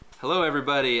Hello,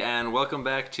 everybody, and welcome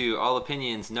back to All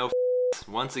Opinions, No F***s.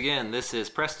 Once again, this is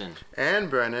Preston. And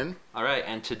Brennan. All right,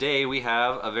 and today we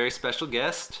have a very special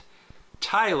guest,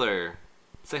 Tyler.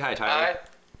 Say hi, Tyler. Hi.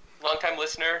 Long-time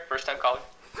listener, first-time caller.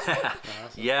 Awesome.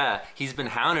 Yeah, he's been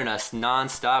hounding us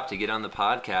non-stop to get on the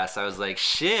podcast. I was like,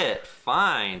 shit,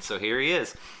 fine. So here he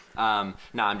is. No,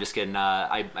 I'm just kidding.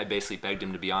 I basically begged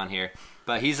him to be on here.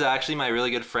 But he's actually my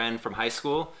really good friend from high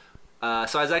school.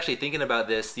 So I was actually thinking about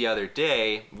this the other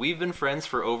day. We've been friends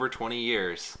for over 20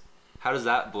 years. How does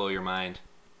that blow your mind?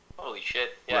 Holy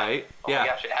shit. Yeah. Right? Oh my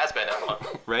gosh, it has been that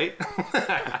long. Right?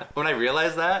 When I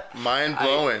realized that. Mind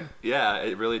blowing. Yeah,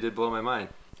 it really did blow my mind.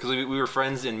 Because we were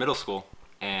friends in middle school.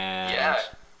 And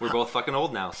we're both fucking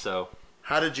old now, so.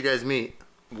 How did you guys meet?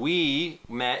 We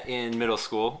met in middle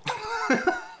school.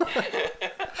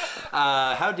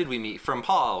 How did we meet? From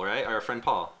Paul, right? Our friend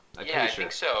Paul. I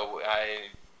think so.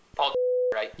 Paul,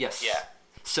 right? Yes. Yeah.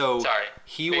 So sorry.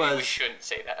 Maybe we shouldn't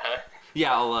say that, huh?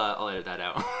 Yeah, I'll edit that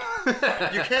out.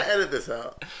 You can't edit this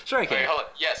out. Sure I can. Wait, hold on.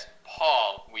 Yes,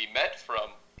 Paul. We met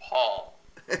from Paul.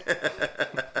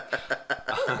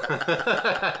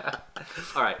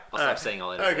 All right, I'll stop saying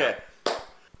I'll edit it Okay.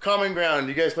 Common ground.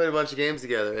 You guys played a bunch of games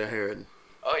together, I heard.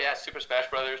 Oh yeah, Super Smash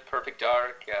Brothers, Perfect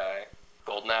Dark,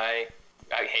 GoldenEye,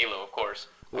 Halo, of course.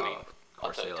 Well, I mean, of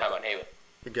course, lots of Halo. time on Halo.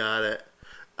 Got it.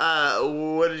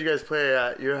 What did you guys play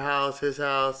at? Your house, his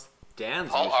house? Dan's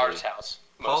Paul usually. R's house.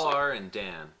 Paul Mostly. R and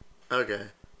Dan. Okay.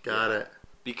 Got it.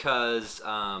 Because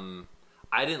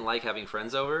I didn't like having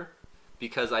friends over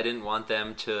because I didn't want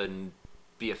them to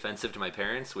be offensive to my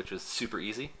parents, which was super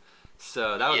easy.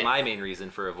 So that was my main reason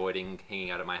for avoiding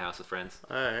hanging out at my house with friends.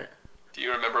 All right. Do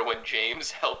you remember when James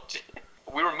helped?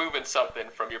 We were moving something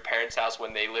from your parents' house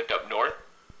when they lived up north,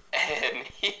 and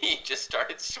he just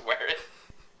started swearing.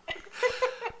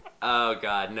 Oh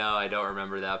God, no, I don't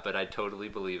remember that, but I totally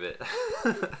believe it.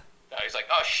 No, he's like,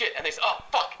 oh shit, and they said, oh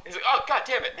fuck. He's like, oh god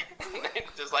damn it. And then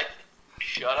just like,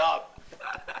 shut up.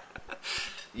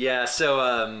 Yeah, so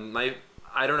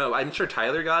I don't know. I'm sure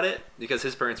Tyler got it because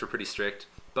his parents were pretty strict,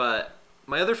 but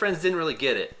my other friends didn't really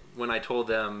get it when I told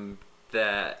them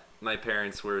that my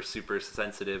parents were super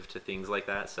sensitive to things like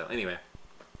that. So anyway,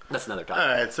 that's another topic. All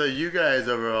right. So you guys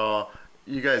overall,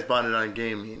 you guys bonded on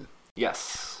gaming.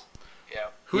 Yes. Yeah.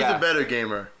 Who's a better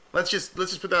gamer? Let's just put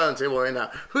that on the table right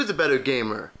now. Who's a better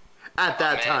gamer at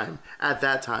that time? At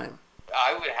that time.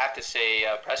 I would have to say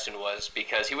Preston was,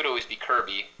 because he would always be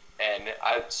Kirby, and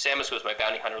Samus was my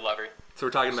bounty hunter lover. So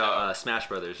we're talking about Smash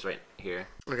Brothers right here.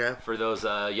 Okay. For those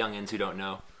youngins who don't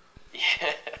know.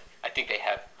 Yeah, I think they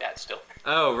have that still.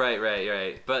 Oh,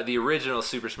 right. But the original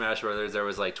Super Smash Brothers, there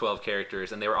was like 12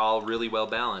 characters, and they were all really well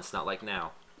balanced, not like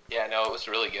now. Yeah, no, it was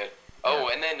really good. Oh,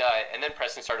 and then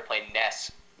Preston started playing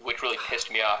Ness, which really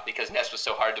pissed me off because Ness was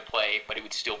so hard to play, but he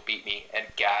would still beat me, and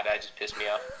God, that just pissed me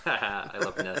off. I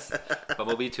love Ness.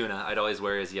 Bumblebee Tuna. I'd always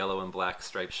wear his yellow and black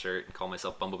striped shirt and call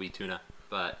myself Bumblebee Tuna.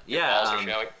 But yeah, balls are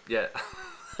showing. Yeah.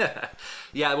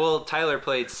 Yeah, well, Tyler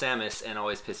played Samus and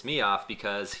always pissed me off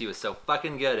because he was so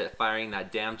fucking good at firing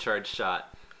that damn charged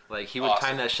shot. Like, he would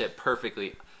time that shit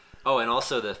perfectly. Oh, and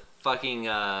also the fucking,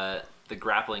 the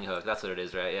grappling hook. That's what it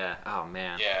is, right? Yeah. Oh,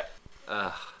 man. Yeah.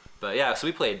 But yeah, so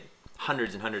we played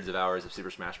hundreds and hundreds of hours of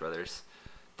Super Smash Brothers.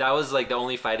 That was like the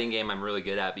only fighting game I'm really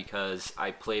good at because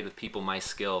I played with people my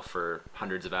skill for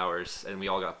hundreds of hours and we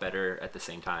all got better at the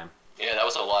same time. Yeah, that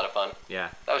was a lot of fun. Yeah.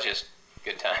 That was just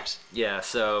good times. Yeah,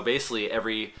 so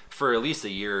basically for at least a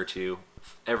year or two,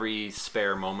 every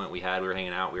spare moment we had, we were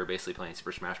hanging out, we were basically playing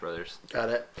Super Smash Brothers. Got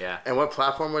it. Yeah. And what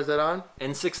platform was that on?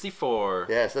 N64.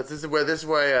 Yes, this is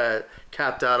where I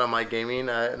capped out on my gaming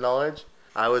knowledge.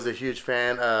 I was a huge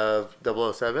fan of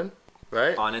 007,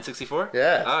 right? On N64?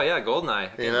 Yeah. Oh yeah,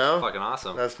 GoldenEye. You know? Fucking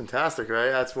awesome. That's fantastic,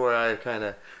 right? That's where I kind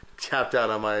of tapped out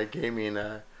on my gaming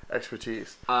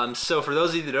expertise. So for those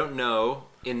of you that don't know,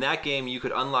 in that game you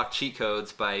could unlock cheat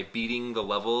codes by beating the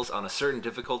levels on a certain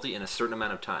difficulty in a certain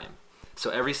amount of time.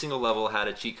 So every single level had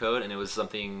a cheat code, and it was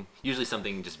usually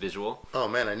something just visual. Oh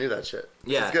man, I knew that shit.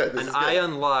 This Yeah, is good. This and is good. I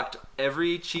unlocked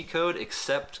every cheat code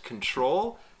except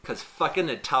Control, because fucking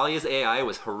Natalia's AI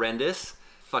was horrendous.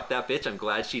 Fuck that bitch. I'm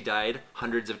glad she died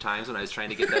hundreds of times when I was trying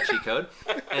to get that cheat code.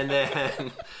 And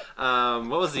then,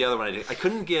 what was the other one I did? I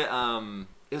couldn't get,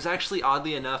 it was actually,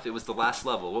 oddly enough, it was the last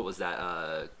level. What was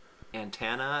that?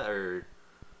 Antenna? Or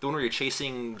the one where you're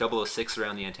chasing 006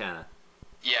 around the antenna.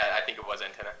 Yeah, I think it was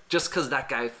Antenna. Just because that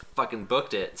guy fucking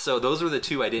booked it. So those were the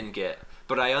two I didn't get.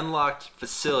 But I unlocked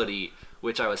Facility,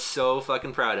 which I was so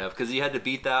fucking proud of, because you had to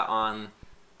beat that on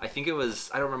I think it was,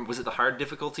 I don't remember, was it the hard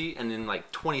difficulty? And in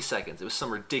like 20 seconds. It was some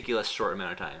ridiculous short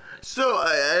amount of time. So,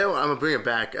 I'm going to bring it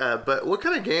back, but what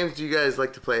kind of games do you guys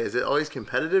like to play? Is it always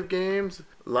competitive games?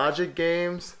 Logic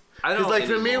games? I don't know. Because, like,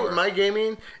 for me, with my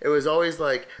gaming, it was always,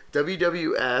 like,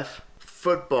 WWF,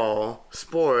 football,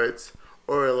 sports,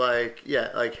 or, like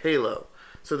Halo.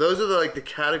 So those are the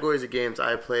categories of games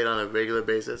I played on a regular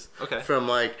basis. Okay. From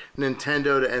like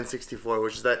Nintendo to N64,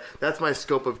 which is that's my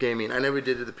scope of gaming. I never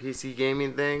did the PC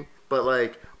gaming thing, but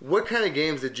like, what kind of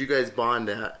games did you guys bond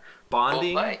at?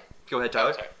 Bonding? Go ahead,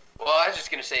 Tyler. Well, I was just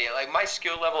gonna say, like, my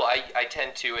skill level, I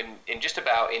tend to in just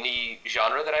about any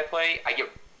genre that I play, I get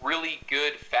really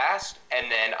good fast,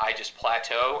 and then I just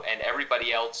plateau, and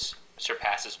everybody else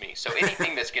surpasses me. So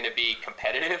anything that's going to be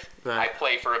competitive, right. I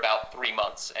play for about 3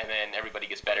 months, and then everybody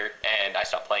gets better, and I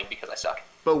stop playing because I suck.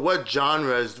 But what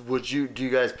genres do you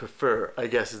guys prefer, I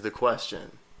guess is the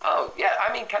question. Oh, yeah,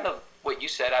 I mean, kind of what you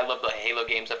said. I love the Halo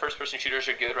games. The first-person shooters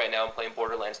are good right now. I'm playing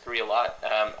Borderlands 3 a lot.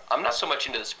 I'm not so much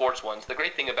into the sports ones. The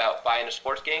great thing about buying a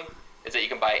sports game is that you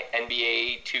can buy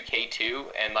NBA 2K2,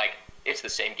 and, like, it's the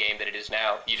same game that it is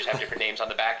now. You just have different names on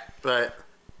the back. Right.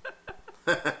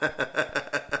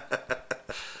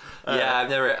 Yeah, I've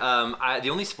never. The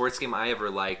only sports game I ever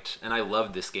liked, and I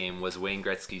loved this game, was Wayne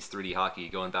Gretzky's 3D Hockey,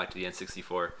 going back to the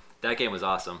N64. That game was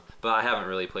awesome, but I haven't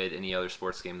really played any other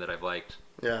sports game that I've liked.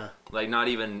 Yeah. Like,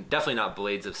 definitely not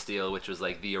Blades of Steel, which was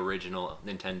like the original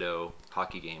Nintendo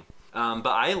hockey game. But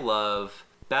I love,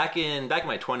 back in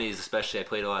my 20s especially, I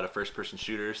played a lot of first-person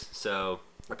shooters. So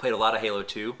I played a lot of Halo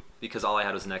 2 because all I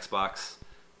had was an Xbox.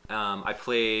 I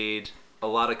played a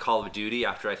lot of Call of Duty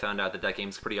after I found out that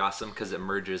game's pretty awesome because it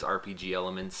merges RPG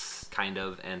elements, kind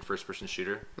of, and first-person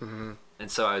shooter. Mm-hmm.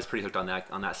 And so I was pretty hooked on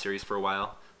that series for a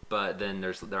while. But then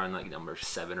they're on like number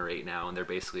 7 or 8 now, and they're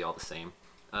basically all the same.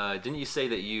 Didn't you say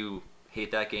that you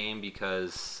hate that game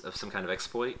because of some kind of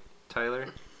exploit, Tyler?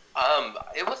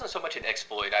 It wasn't so much an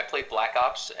exploit. I played Black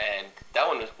Ops, and that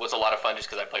one was a lot of fun just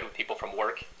because I played with people from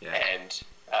work, yeah. And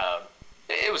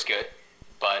it was good.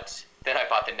 But then I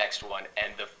bought the next one,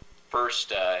 and the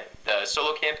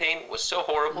solo campaign was so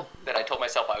horrible that I told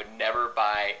myself I would never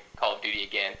buy Call of Duty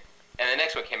again. And the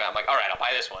next one came out, I'm like, all right, I'll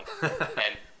buy this one.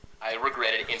 And I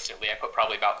regretted it instantly. I put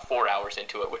probably about 4 hours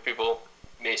into it, which people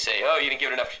may say, oh, you didn't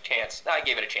give it enough chance. No, I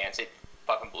gave it a chance. It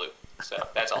fucking blew. So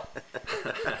that's all.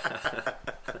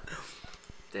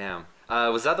 Damn.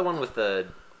 Was that the one with the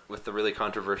really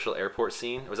controversial airport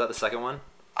scene? Or was that the second one?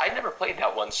 I never played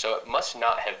that one, so it must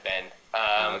not have been.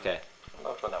 Okay. I don't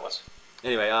know which one that was.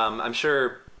 Anyway, I'm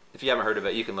sure if you haven't heard of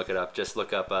it, you can look it up. Just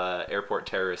look up airport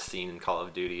terrorist scene in Call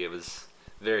of Duty. It was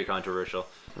very controversial.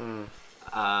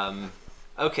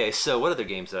 Okay, so what other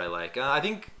games did I like? I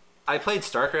think I played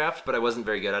StarCraft, but I wasn't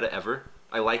very good at it ever.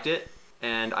 I liked it,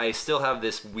 and I still have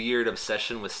this weird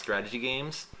obsession with strategy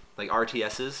games, like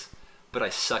RTSs, but I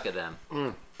suck at them.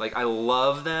 Like, I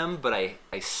love them, but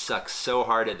I suck so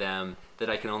hard at them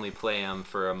that I can only play them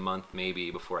for a month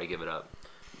maybe before I give it up.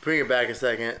 Bring it back a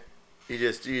second. You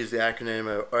just use the acronym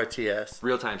of RTS.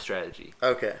 Real-time strategy.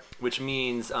 Okay. Which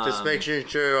means... just make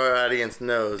sure our audience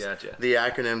knows the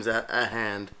acronyms at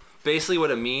hand. Basically what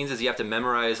it means is you have to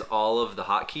memorize all of the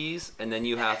hotkeys, and then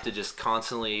you have to just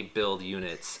constantly build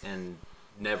units and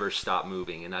never stop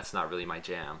moving, and that's not really my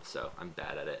jam, so I'm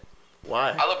bad at it.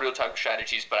 Why? I love real-time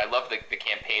strategies, but I love the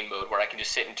campaign mode where I can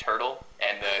just sit and turtle,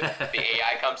 and the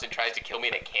AI comes and tries to kill me,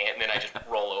 and it can't, and then I just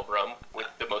roll over them with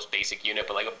the most basic unit,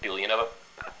 but like 1 billion of them.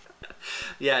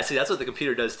 Yeah, see, that's what the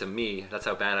computer does to me. That's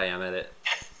how bad I am at it.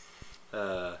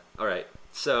 All right.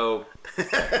 So,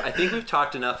 I think we've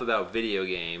talked enough about video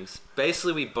games.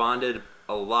 Basically, we bonded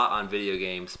a lot on video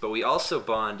games, but we also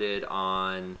bonded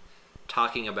on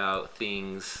talking about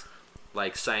things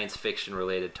like science fiction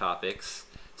related topics.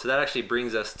 So that actually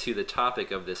brings us to the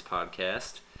topic of this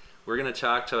podcast. We're going to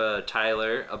talk to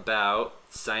Tyler about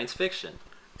science fiction.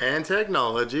 And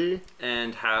technology.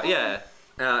 And how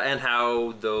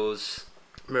those...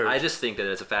 merge. I just think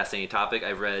that it's a fascinating topic.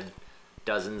 I've read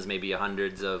dozens, maybe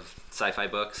hundreds of sci-fi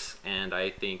books, and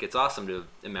I think it's awesome to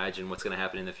imagine what's going to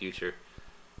happen in the future.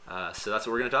 So that's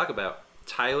what we're going to talk about.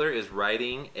 Tyler is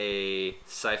writing a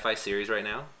sci-fi series right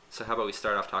now, so how about we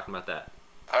start off talking about that?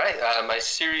 All right, my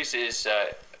series is,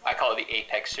 I call it the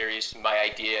Apex series. My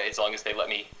idea, as long as they let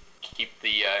me keep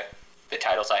the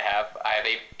titles I have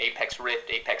Apex Rift,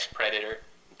 Apex Predator.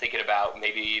 I'm thinking about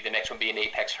maybe the next one being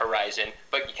Apex Horizon,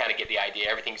 but you kind of get the idea.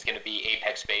 Everything's going to be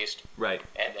Apex-based. Right.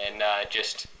 And then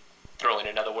just throw in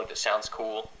another word that sounds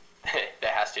cool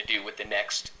that has to do with the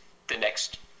next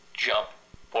jump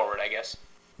forward, I guess.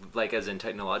 Like as in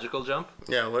technological jump?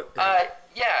 Yeah. What?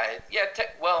 Yeah.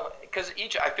 Well, because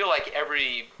I feel like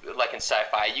like in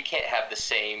sci-fi, you can't have the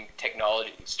same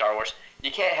technology. Star Wars,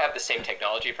 you can't have the same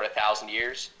technology for 1,000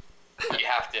 years. You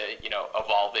have to,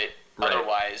 evolve it. Right.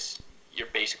 Otherwise, you're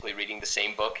basically reading the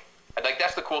same book. Like,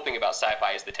 that's the cool thing about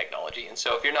sci-fi is the technology. And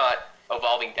so if you're not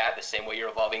evolving that the same way you're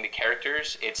evolving the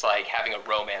characters, it's like having a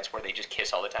romance where they just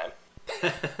kiss all the time.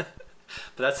 But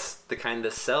that's the kind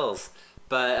that sells.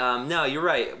 But no, you're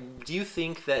right. Do you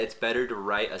think that it's better to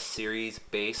write a series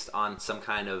based on some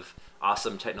kind of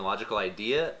awesome technological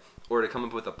idea, or to come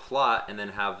up with a plot and then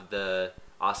have the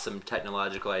awesome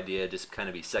technological idea just kind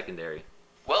of be secondary?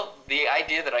 Well, the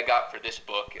idea that I got for this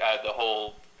book,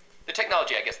 the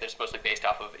technology I guess that's mostly based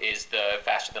off of is the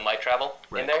faster than light travel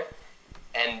in there.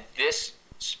 And this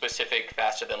specific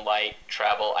faster than light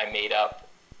travel I made up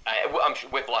I'm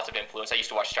with lots of influence. I used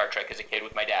to watch Star Trek as a kid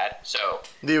with my dad. So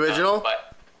the original?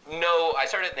 But no, I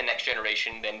started The Next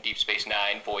Generation, then Deep Space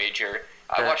Nine, Voyager.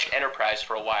 I watched Enterprise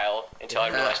for a while until I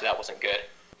realized that wasn't good.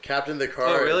 Captain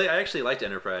Picard. Oh, really? I actually liked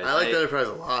Enterprise. I liked Enterprise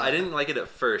a lot. I didn't like it at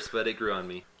first, but it grew on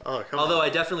me. Oh, come on. Although I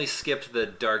definitely skipped the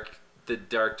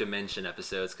dark dimension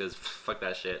episodes because fuck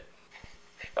that shit.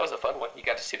 That was a fun one. You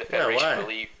got to see the Federation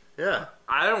relieve. Yeah.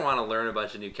 I don't want to learn a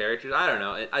bunch of new characters. I don't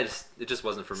know. It just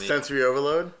wasn't for me. Sensory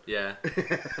overload? Yeah.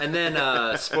 And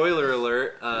then, spoiler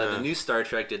alert, the new Star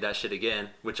Trek did that shit again,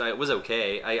 which was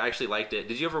okay. I actually liked it.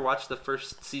 Did you ever watch the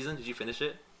first season? Did you finish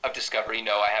it? Of Discovery?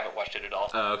 No, I haven't watched it at all.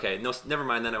 Oh, okay. No, never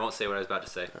mind then. I won't say what I was about to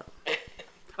say.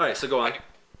 All right, so go on.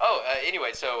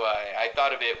 Anyway, so I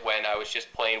thought of it when I was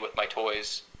just playing with my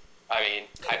toys. I mean,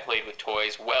 I played with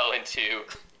toys well into...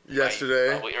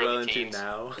 Yesterday? Probably early teens.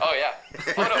 Now. Oh, yeah.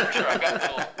 Oh, no, for sure. I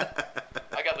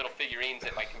got little figurines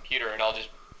at my computer, and I'll just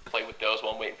play with those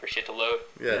while I'm waiting for shit to load.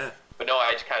 Yes. Yeah. But no,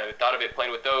 I just kind of thought of it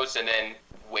playing with those, and then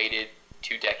waited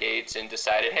 2 decades and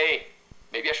decided, hey,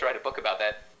 maybe I should write a book about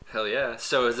that. Hell yeah.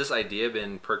 So has this idea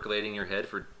been percolating in your head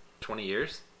for 20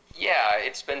 years? Yeah,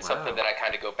 it's been something that I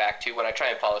kind of go back to. When I try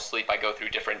and fall asleep, I go through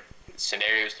different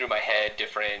scenarios through my head,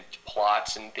 different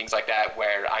plots and things like that,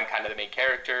 where I'm kind of the main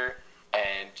character.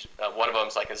 And one of them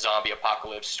is like a zombie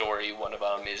apocalypse story. One of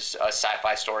them is a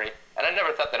sci-fi story. And I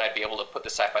never thought that I'd be able to put the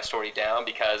sci-fi story down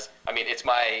because, I mean, it's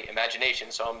my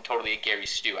imagination, so I'm totally a Gary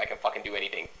Stu. I can fucking do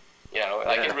anything.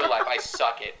 Like in real life, I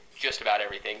suck at just about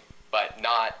everything, but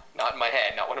not in my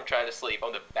head, not when I'm trying to sleep.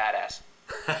 I'm the badass.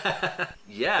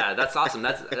 Yeah, that's awesome.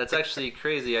 That's actually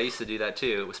crazy. I used to do that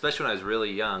too, especially when I was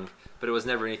really young, but it was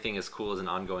never anything as cool as an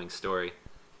ongoing story.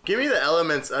 Give me the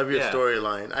elements of your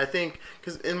storyline. I think,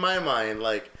 because in my mind,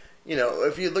 like,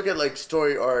 if you look at like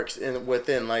story arcs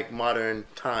within like modern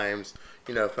times,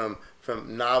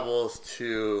 from novels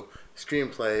to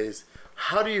screenplays,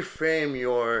 how do you frame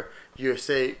your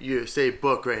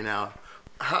book right now?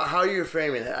 How are you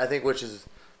framing it? I think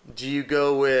do you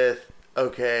go with,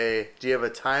 okay, do you have a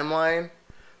timeline?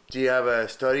 Do you have a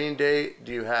starting date?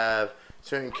 Do you have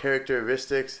certain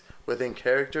characteristics within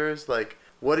characters? Like,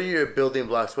 what are your building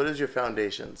blocks? What is your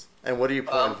foundations? And what are you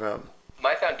pulling from?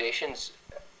 My foundations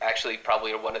actually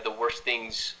probably are one of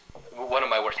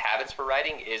my worst habits for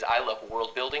writing is I love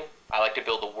world building. I like to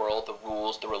build the world, the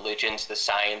rules, the religions, the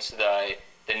science, the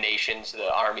nations,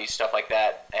 the armies, stuff like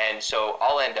that. And so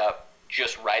I'll end up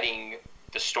just writing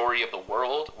the story of the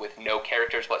world with no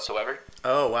characters whatsoever.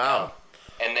 Oh, wow.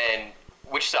 And then,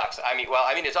 which sucks. I mean,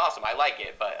 it's awesome. I like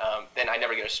it, but then I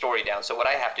never get a story down. So what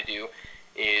I have to do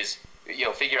is...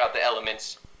 figure out the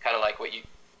elements, kind of like what you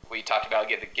talked about,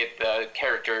 get the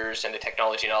characters and the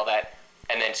technology and all that,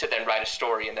 and then sit there and write a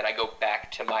story, and then I go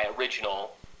back to my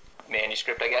original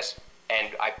manuscript, I guess, and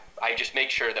I just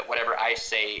make sure that whatever I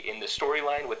say in the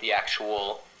storyline with the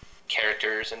actual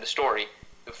characters and the story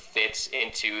fits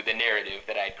into the narrative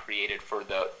that I created for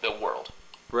the world.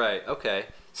 Right, okay.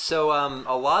 So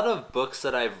a lot of books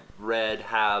that I've read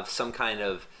have some kind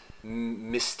of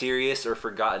mysterious or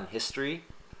forgotten history.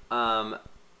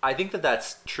 I think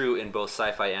that's true in both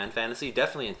sci-fi and fantasy.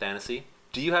 Definitely in fantasy.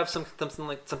 Do you have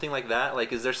something like that?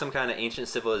 Like, is there some kind of ancient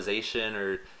civilization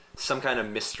or some kind of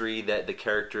mystery that the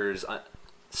characters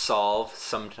solve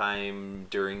sometime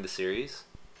during the series?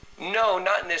 No,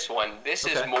 not in this one. This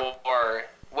is more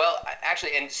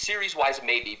actually, and series-wise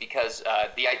maybe because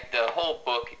the whole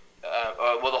book,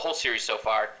 the whole series so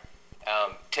far.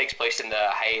 Takes place in the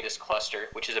Hiatus Cluster,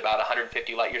 which is about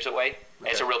 150 light years away. And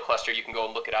it's a real cluster. You can go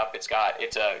and look it up. It's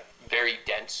a very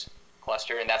dense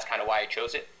cluster, and that's kind of why I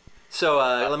chose it. So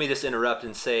let me just interrupt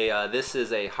and say this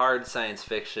is a hard science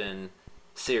fiction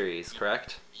series,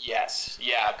 correct? Yes.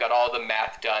 Yeah, I've got all the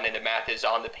math done, and the math is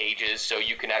on the pages, so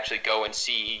you can actually go and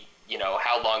see,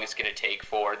 how long it's going to take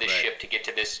for this ship to get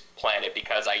to this planet,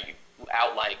 because I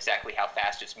outline exactly how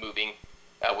fast it's moving.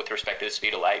 with respect to the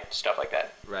speed of light, stuff like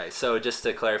that. Right. So just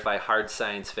to clarify, hard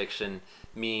science fiction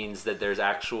means that there's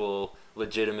actual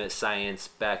legitimate science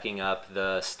backing up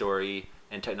the story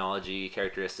and technology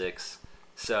characteristics.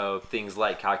 So things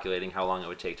like calculating how long it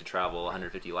would take to travel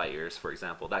 150 light years, for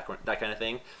example, that kind of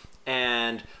thing.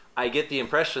 And I get the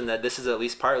impression that this is at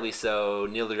least partly so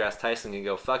Neil deGrasse Tyson can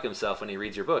go fuck himself when he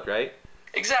reads your book, right?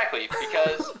 Exactly,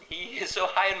 because he is so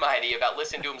high and mighty about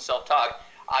listening to himself talk.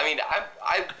 I mean,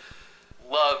 I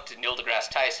loved Neil deGrasse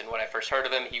Tyson when I first heard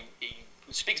of him. He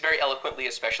speaks very eloquently,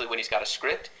 especially when he's got a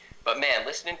script. But man,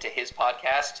 listening to his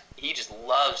podcast, he just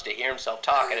loves to hear himself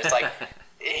talk. And it's like,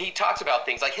 he talks about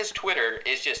things like his Twitter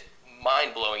is just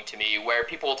mind-blowing to me, where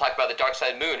people will talk about the dark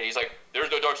side of the moon, and he's like, there's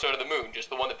no dark side of the moon,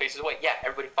 just the one that faces away. Yeah,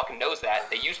 everybody fucking knows that.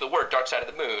 They use the word dark side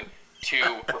of the moon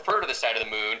to refer to the side of the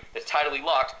moon that's tidally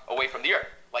locked away from the Earth.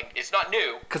 Like, it's not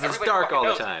new. Because it's dark all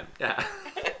the time. Yeah.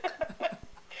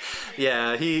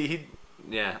 Yeah, he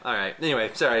yeah, all right.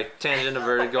 Anyway, sorry, tangent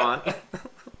averted, go on.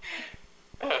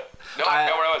 No, I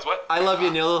know where I was. What? I love you,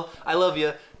 Neil. I love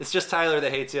you. It's just Tyler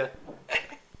that hates you.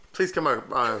 Please come on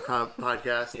our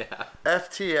podcast. Yeah.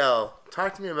 FTL.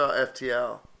 Talk to me about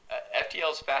FTL.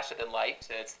 FTL is faster than light.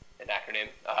 It's an acronym.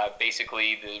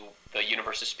 Basically, the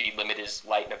universe's speed limit is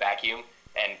light in a vacuum,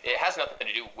 and it has nothing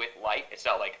to do with light. It's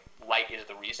not like light is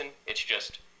the reason. It's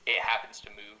just it happens to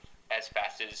move as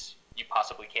fast as you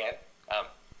possibly can.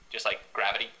 Just like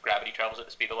gravity. Gravity travels at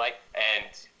the speed of light, and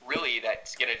really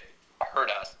that's going to hurt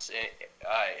us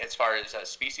as far as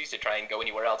species to try and go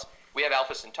anywhere else. We have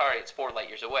Alpha Centauri. It's 4 light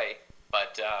years away,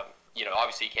 but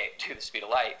obviously you can't do the speed of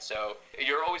light. So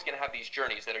you're always going to have these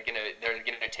journeys that are going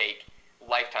to take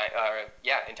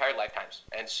entire lifetimes.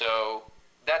 And so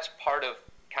that's part of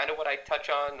kind of what I touch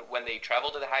on when they travel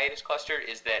to the hiatus cluster,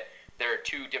 is that there are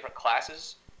 2 different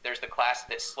classes. There's the class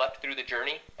that slept through the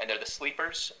journey, and they're the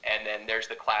sleepers. And then there's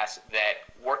the class that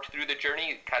worked through the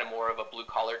journey, kind of more of a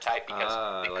blue-collar type, because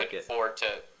they couldn't afford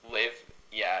to live.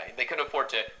 Yeah, they couldn't afford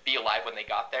to be alive when they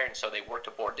got there, and so they worked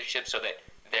aboard the ship so that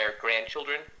their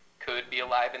grandchildren could be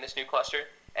alive in this new cluster.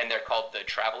 And they're called the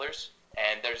travelers.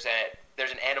 And there's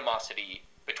an animosity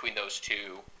between those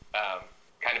 2,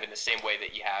 kind of in the same way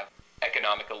that you have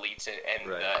economic elites and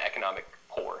right. The economic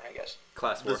poor, I guess.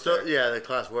 Class warfare. The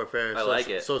class warfare. Like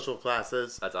it. Social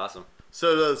classes. That's awesome.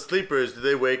 So the sleepers, do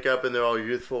they wake up and they're all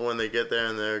youthful when they get there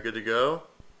and they're good to go?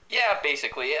 Yeah,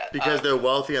 basically, yeah. Because they're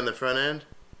wealthy on the front end?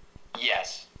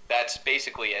 Yes, that's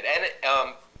basically it.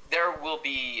 And there will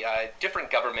be different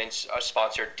governments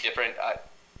sponsor different,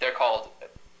 they're called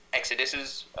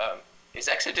exoduses. Is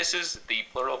exoduses the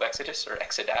plural of exodus or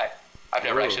exodi? I've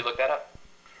never actually looked that up.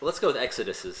 Let's go with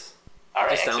exoduses. All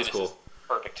right, that sounds cool.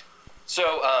 Perfect.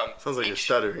 So, sounds like you're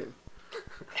stuttering.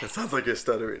 It sounds like you're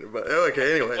stuttering, but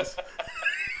okay. Anyways,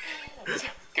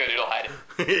 good. It'll hide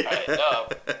it. All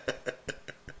right,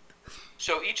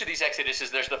 so each of these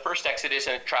exoduses, there's the first exodus,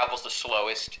 and it travels the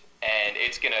slowest, and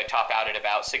it's going to top out at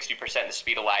about 60% the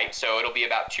speed of light. So it'll be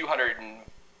about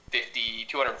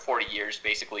 240 years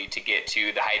basically to get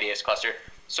to the hiatus cluster.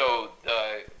 So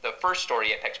the first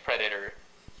story, Apex Predator,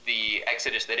 the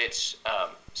exodus that it's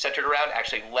centered around,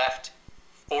 actually left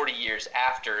 40 years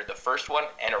after the first one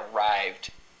and arrived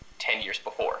 10 years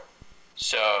before.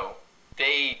 So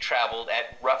they traveled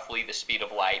at roughly the speed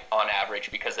of light on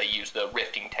average, because they used the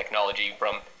rifting technology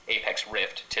from Apex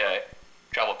Rift to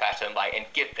travel faster than light and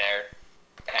get there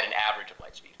at an average of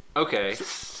light speed. Okay,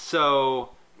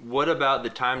 so what about the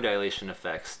time dilation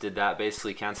effects? Did that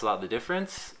basically cancel out the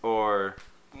difference, or?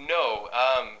 No,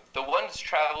 the ones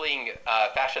traveling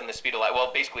faster than the speed of light,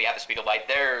 well, basically at the speed of light,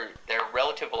 their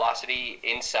relative velocity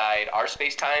inside our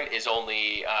space-time is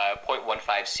only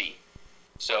 0.15 c.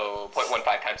 So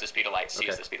 0.15 times the speed of light. C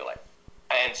is the speed of light.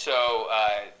 And so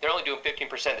they're only doing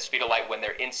 15% the speed of light when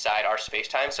they're inside our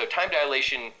space-time. So time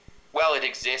dilation, while it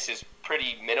exists, is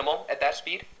pretty minimal at that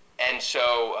speed. And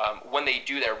so when they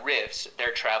do their rifts,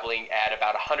 they're traveling at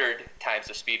about 100 times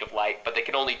the speed of light, but they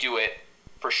can only do it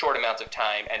for short amounts of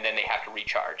time, and then they have to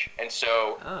recharge. And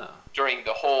so during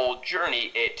the whole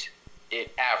journey, it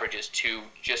averages to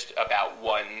just about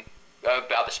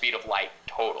the speed of light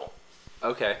total.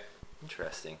 Okay,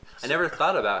 interesting. I never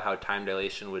thought about how time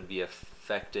dilation would be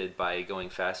affected by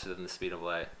going faster than the speed of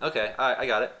light. Okay, I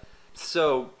got it.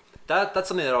 So that's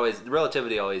something that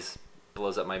relativity always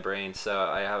blows up my brain, so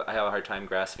I have a hard time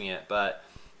grasping it. But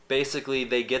basically,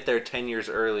 they get there 10 years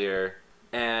earlier,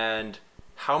 and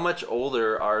how much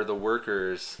older are the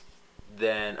workers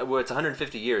than? Well, it's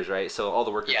 150 years, right? So all the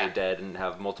workers are dead and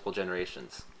have multiple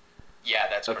generations. Yeah,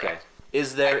 that's correct.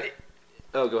 Is there?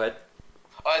 Oh, go ahead.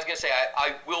 I was gonna say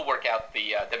I will work out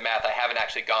the math. I haven't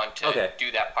actually gone to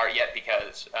do that part yet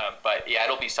because, but yeah,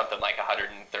 it'll be something like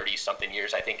 130 something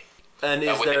years, I think. And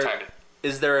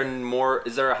is there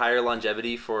a higher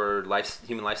longevity for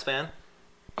human lifespan?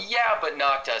 Yeah, but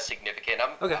not significant.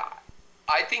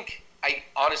 I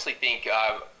honestly think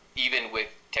even with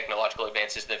technological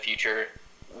advances in the future,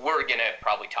 we're going to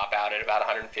probably top out at about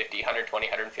 150, 120,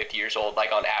 150 years old.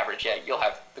 Like on average, yeah, you'll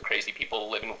have the crazy people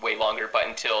living way longer, but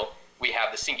until we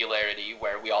have the singularity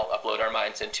where we all upload our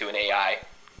minds into an AI,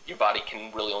 your body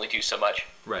can really only do so much.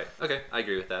 Right. Okay, I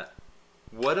agree with that.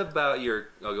 What about your...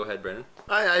 Oh, go ahead, Brennan.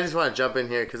 I just want to jump in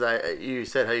here because you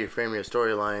said how you frame your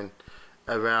storyline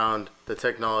around the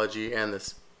technology and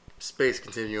the space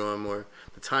continuum or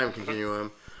the time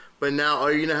continuum. But now,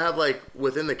 are you going to have, like,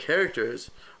 within the characters,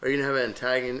 are you going to have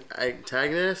an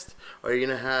antagonist? Are you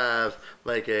going to have,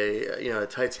 like, a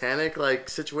Titanic, like,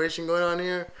 situation going on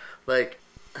here? Like,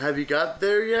 have you got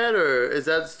there yet? Or is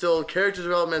that still, character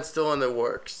development still in the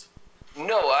works?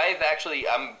 No, I've actually,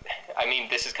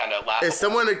 this is kind of laughable. Is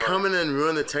someone to come in and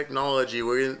ruin the technology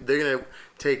where they're going to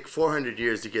take 400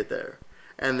 years to get there?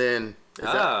 And then...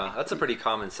 that's a pretty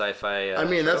common sci-fi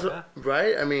that's trope,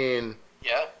 right?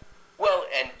 Yeah. Well,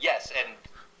 and yes, and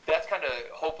that's kind of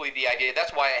hopefully the idea.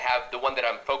 That's why I have the one that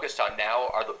I'm focused on now.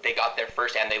 They got there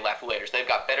first and they left later. So they've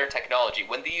got better technology.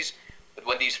 When these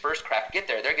first craft get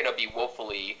there, they're going to be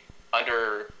woefully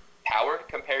underpowered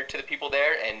compared to the people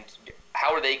there. And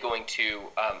how are they going to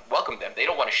welcome them? They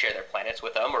don't want to share their planets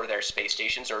with them or their space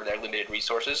stations or their limited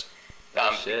resources.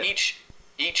 Each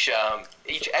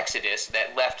exodus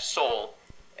that left Sol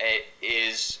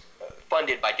is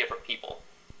funded by different people.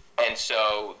 And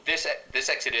so this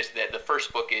exodus that the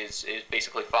first book is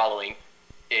basically following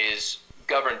is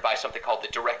governed by something called the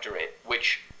Directorate,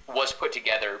 which was put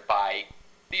together by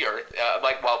the Earth,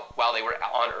 while they were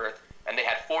on Earth, and they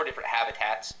had 4 different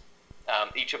habitats.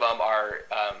 Each of them are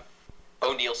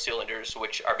O'Neill cylinders,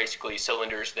 which are basically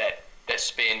cylinders that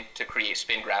spin to create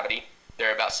spin gravity.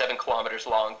 They're about 7 kilometers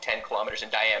long, 10 kilometers in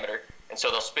diameter, and so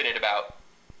they'll spin at about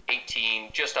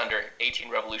just under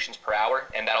 18 revolutions per hour,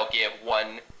 and that'll give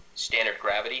 1 standard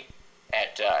gravity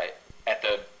at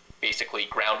the basically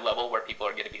ground level where people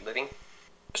are going to be living.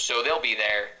 So they'll be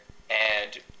there,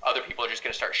 and other people are just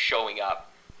going to start showing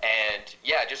up. And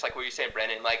yeah, just like what you said,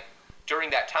 Brennan, like during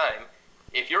that time,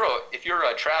 if you're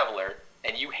a traveler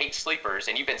and you hate sleepers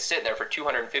and you've been sitting there for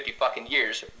 250 fucking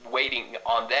years waiting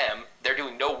on them, they're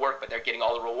doing no work but they're getting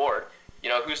all the reward.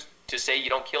 Who's to say you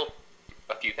don't kill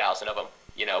a few thousand of them,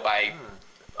 by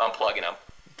unplugging them?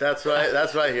 That's right.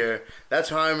 That's right here. That's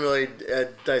how I'm really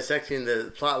dissecting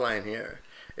the plot line here.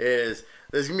 Is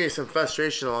there's gonna be some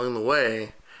frustration along the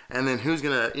way, and then who's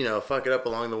gonna fuck it up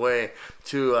along the way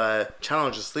to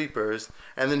challenge the sleepers,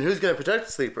 and then who's gonna protect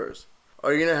the sleepers?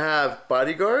 Are you gonna have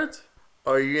bodyguards?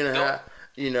 Or are you gonna have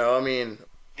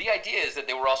The idea is that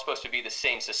they were all supposed to be the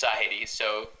same society,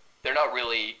 so they're not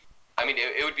really.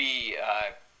 It would be.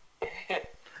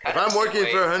 If I'm working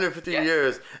for 150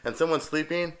 years and someone's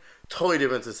sleeping. Totally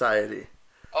different society.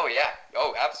 Oh yeah.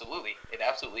 Oh, absolutely. It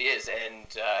absolutely is, and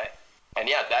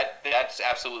yeah, that's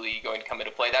absolutely going to come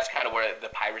into play. That's kind of where the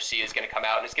piracy is going to come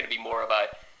out, and it's going to be more of a.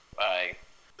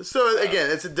 So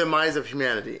again, it's a demise of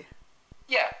humanity.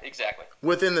 Yeah, exactly.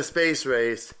 Within the space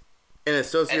race, in a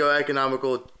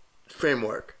socio-economical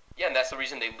framework. Yeah, and that's the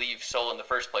reason they leave Sol in the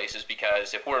first place, is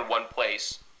because if we're in one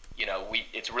place,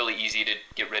 it's really easy to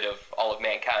get rid of all of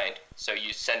mankind. So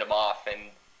you send them off,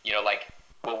 and like.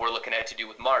 What we're looking at to do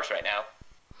with Mars right now.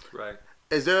 Right.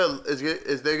 Is there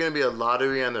going to be a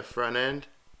lottery on the front end?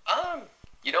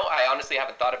 I honestly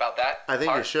haven't thought about that. I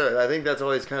think you should. I think that's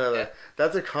always kind of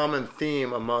that's a common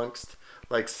theme amongst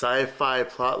like sci-fi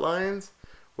plot lines,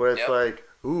 where it's like,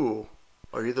 ooh,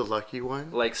 are you the lucky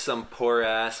one? Like some poor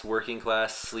ass working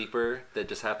class sleeper that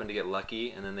just happened to get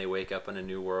lucky, and then they wake up in a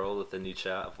new world with a new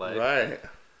shot of life.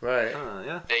 Right.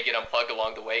 Yeah. They get unplugged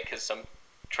along the way because some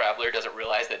traveler doesn't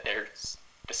realize that they're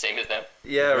the same as them.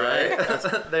 Yeah, right.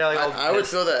 I would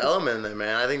throw that element in there,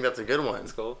 man. I think that's a good one.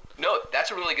 That's cool. No,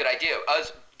 that's a really good idea.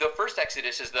 The first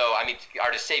Exodus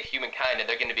are to save humankind, and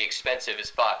they're going to be expensive as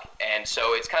fuck. And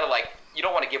so it's kind of like you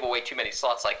don't want to give away too many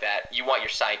slots like that. You want your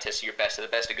scientists, your best of the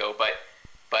best, to go. But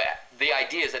the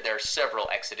idea is that there are several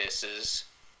Exoduses.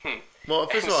 Well,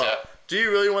 first of all, do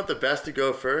you really want the best to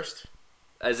go first?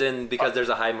 As in because there's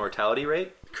a high mortality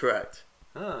rate? Correct.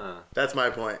 That's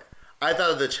my point. I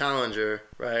thought of the Challenger,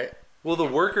 right? Well, the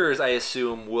workers, I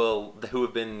assume, who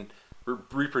have been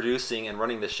reproducing and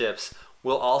running the ships,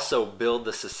 will also build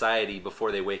the society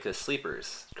before they wake the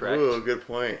sleepers, correct? Ooh, good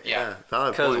point. Yeah,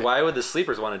 valid point. Because why would the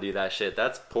sleepers want to do that shit?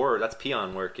 That's poor. That's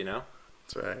peon work,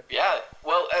 That's right. Yeah.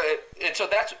 Well, and so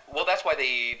that's why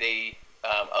they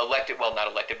elected, well,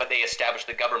 not elected, but they established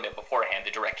the government beforehand,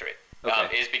 the directorate,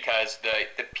 is because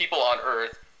the people on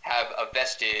Earth are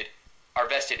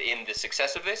vested in the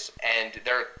success of this, and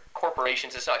they're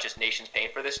corporations. It's not just nations paying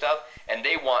for this stuff, and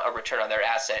they want a return on their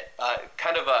asset.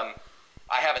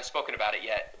 I haven't spoken about it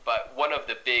yet, but one of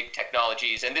the big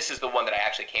technologies, and this is the one that I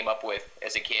actually came up with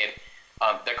as a kid,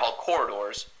 they're called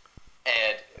corridors,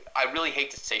 and I really hate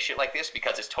to say shit like this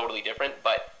because it's totally different,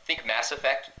 but think Mass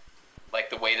Effect, like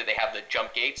the way that they have the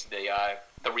jump gates,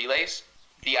 the relays.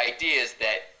 The idea is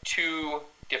that two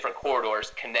different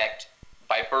corridors connect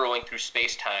by burrowing through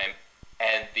space-time,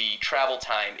 and the travel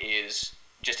time is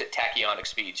just at tachyonic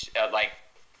speeds, like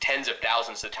tens of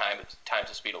thousands of times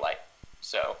the speed of light.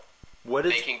 So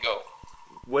they can go.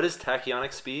 What is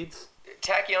tachyonic speeds?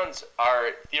 Tachyons are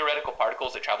theoretical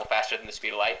particles that travel faster than the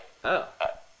speed of light. Oh.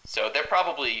 So they're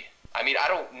probably, I mean, I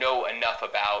don't know enough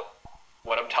about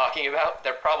what I'm talking about.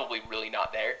 They're probably really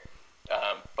not there.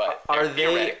 But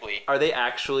theoretically. Are they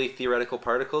actually theoretical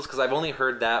particles? Because I've only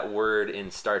heard that word in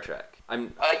Star Trek.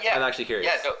 I'm actually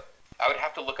curious. Yeah, no, I would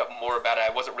have to look up more about it.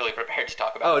 I wasn't really prepared to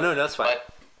talk about it. Oh, no, that's fine.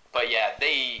 But yeah,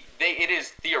 it is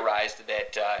theorized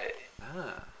that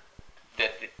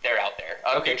that they're out there.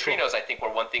 Neutrinos, cool. I think,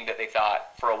 were one thing that they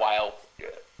thought for a while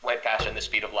went faster than the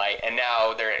speed of light, and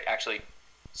now they're actually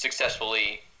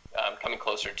successfully coming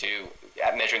closer to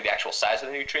measuring the actual size of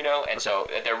the neutrino, and so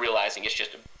they're realizing it's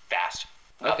just fast,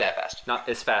 not that fast.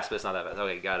 It's fast, but it's not that fast.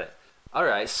 Okay, got it. All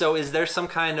right, so is there some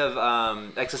kind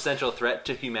of existential threat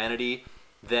to humanity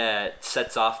that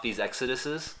sets off these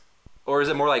exoduses? Or is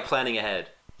it more like planning ahead?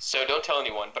 So don't tell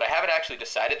anyone, but I haven't actually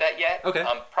decided that yet. Okay.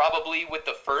 Probably with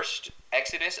the first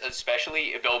exodus,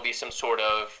 especially, there'll be some sort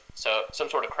of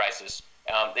crisis.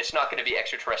 It's not going to be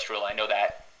extraterrestrial, I know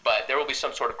that, but there will be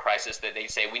some sort of crisis that they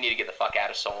say we need to get the fuck out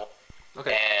of Sol.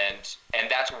 Okay. And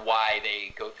that's why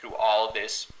they go through all of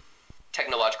this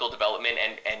technological development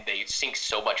and they sink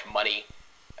so much money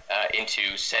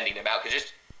into sending them out. Because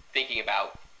just thinking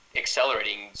about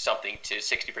accelerating something to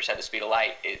 60% the speed of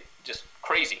light is just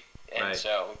crazy. And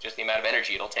so just the amount of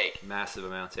energy it'll take. Massive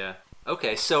amounts, yeah.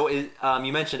 Okay, so you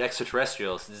mentioned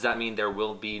extraterrestrials. Does that mean there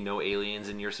will be no aliens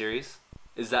in your series?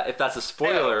 If that's a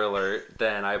spoiler alert,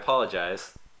 then I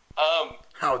apologize.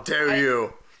 How dare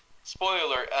you?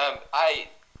 Spoiler, I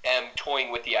am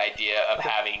toying with the idea of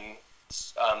having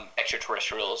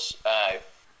extraterrestrials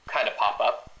kind of pop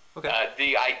up. Okay.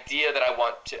 The idea that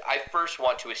I first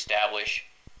want to establish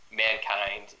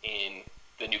mankind in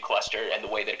the new cluster and the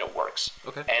way that it works.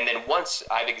 Okay. And then once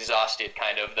I've exhausted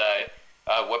kind of the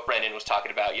what Brendan was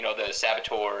talking about, the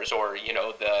saboteurs or,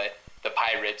 the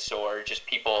pirates or just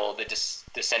people, the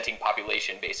dissenting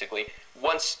population, basically.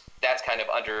 Once that's kind of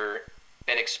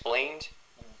been explained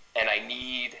and I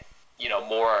need,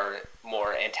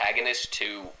 more antagonists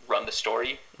to run the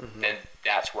story, then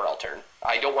that's where I'll turn.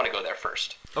 I don't want to go there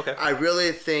first. Okay. I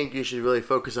really think you should really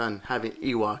focus on having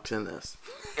Ewoks in this.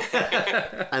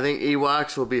 I think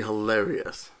Ewoks will be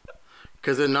hilarious.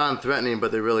 Because they're non-threatening,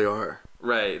 but they really are.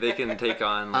 Right. They can take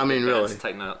on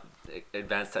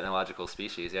advanced technological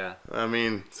species, yeah. I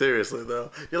mean, seriously,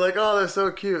 though. You're like, oh, they're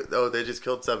so cute. Oh, they just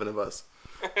killed 7 of us.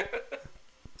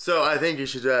 So I think you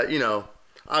should,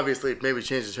 obviously maybe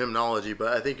change the terminology,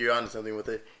 but I think you're onto something with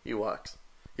the Ewoks.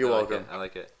 You're welcome. I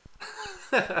like it.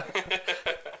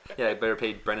 Yeah, I better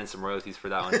pay Brendan some royalties for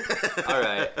that one. All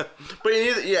right. But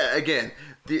again,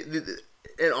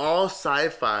 in all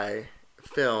sci-fi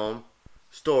film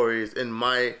stories, in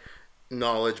my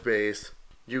knowledge base,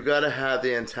 you gotta have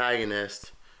the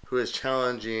antagonist who is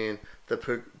challenging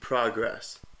the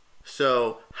progress.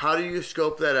 So how do you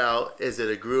scope that out? Is it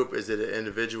a group? Is it an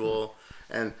individual?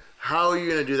 And how are you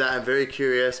gonna do that? I'm very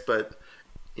curious, but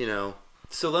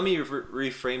So let me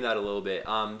reframe that a little bit.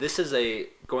 This is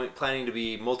planning to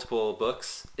be multiple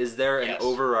books. Is there an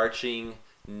overarching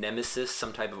nemesis,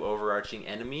 some type of overarching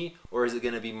enemy, or is it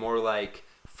going to be more like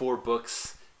 4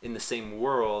 books in the same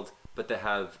world, but that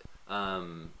have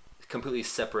completely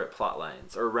separate plot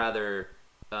lines, or rather,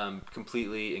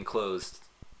 completely enclosed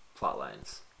plot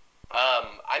lines?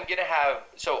 I'm gonna have.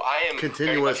 So I am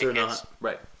continuous or not.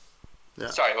 Right. Yeah.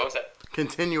 Sorry, what was that?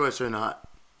 Continuous or not.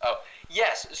 Oh,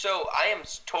 yes. So I am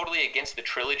totally against the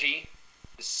trilogy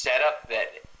setup that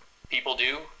people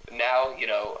do now.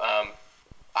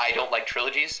 I don't like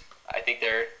trilogies. I think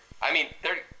they're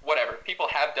whatever. People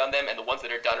have done them, and the ones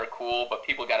that are done are cool, but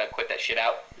people got to quit that shit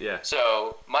out. Yeah.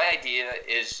 So my idea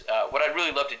is what I'd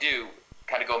really love to do,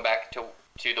 kind of going back to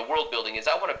the world building, is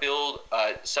I want to build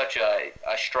such a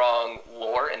strong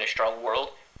lore and a strong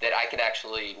world that I can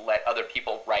actually let other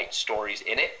people write stories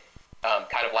in it,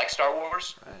 kind of like Star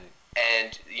Wars. Right.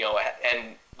 and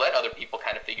and let other people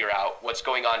kind of figure out what's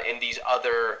going on in these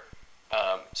other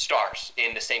stars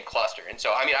in the same cluster. And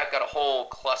so, I mean, I've got a whole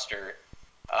cluster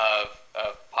of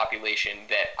population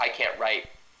that I can't write.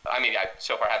 I mean, I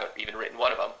so far haven't even written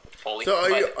one of them fully. So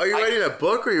are you writing a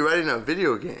book or are you writing a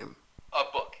video game? A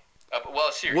book. Well,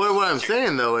 a series. What I'm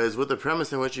saying, though, is with the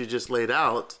premise in which you just laid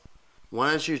out, why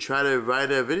don't you try to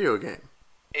write a video game?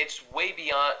 It's way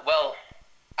beyond, well,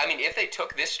 I mean, if they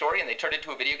took this story and they turned it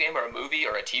into a video game or a movie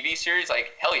or a TV series,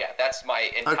 like, hell yeah, that's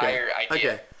my entire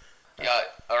idea. Okay.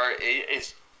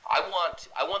 I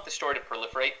want the story to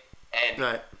proliferate, and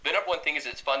right. The number one thing is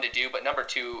it's fun to do, but number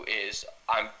two is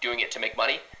I'm doing it to make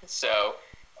money. So,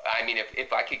 I mean,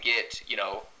 if I could get,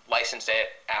 license it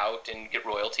out and get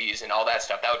royalties and all that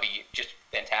stuff, that would be just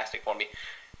fantastic for me.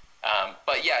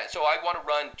 But yeah, so I want to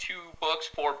run 2 books,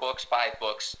 4 books, 5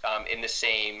 books in the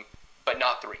same, but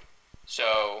not 3.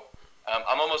 So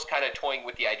I'm almost kind of toying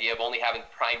with the idea of only having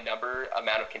prime number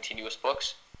amount of continuous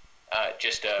books,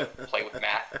 just to play with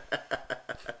math.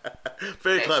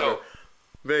 Very clever.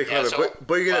 Very clever. Yeah,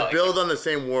 but you're going to build on the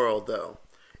same world, though.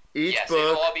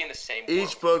 It'll all be in the same world.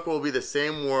 Each book will be the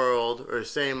same world or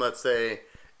same, let's say,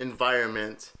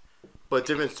 environment, but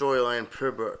different storyline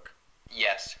per book.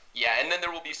 Yes. Yeah, and then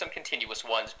there will be some continuous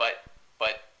ones, but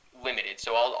limited.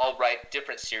 So I'll write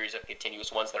different series of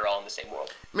continuous ones that are all in the same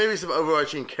world. Maybe some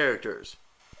overarching characters.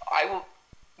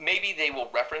 Maybe they will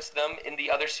reference them in the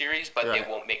other series, but right.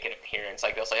 they won't make an appearance.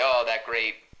 Like they'll say, "Oh, that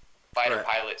great fighter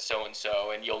pilot so and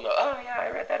so," and you'll know, "Oh yeah, I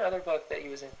read that other book that he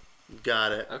was in."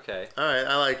 Got it. Okay. All right,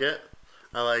 I like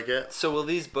it. So will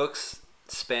these books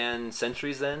span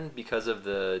centuries then, because of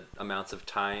the amounts of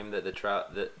time that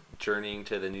the journeying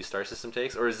to the new star system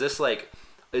takes, or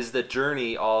is the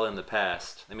journey all in the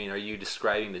past? I mean, are you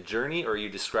describing the journey, or are you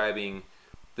describing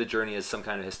the journey as some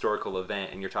kind of historical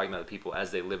event, and you're talking about the people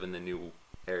as they live in the new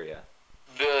area?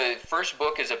 The first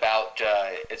book is about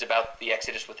the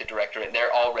Exodus with the Director, and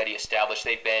they're already established.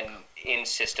 They've been in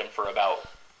system for about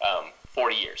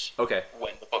 40 years. Okay.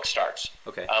 When the book starts.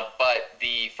 Okay. But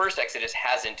the first Exodus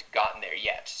hasn't gotten there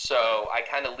yet, so I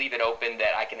kind of leave it open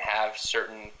that I can have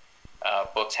certain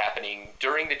books happening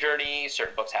during the journey,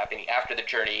 certain books happening after the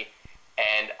journey,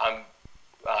 and I'm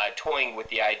toying with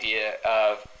the idea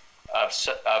of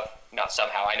not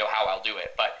somehow, I know how I'll do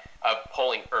it, but of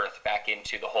pulling Earth back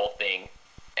into the whole thing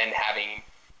and having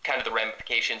kind of the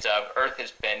ramifications of Earth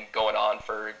has been going on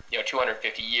for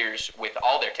 250 years with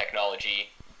all their technology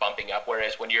bumping up,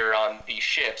 whereas when you're on these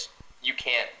ships, you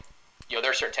can't,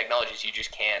 there are certain technologies you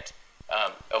just can't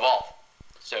evolve.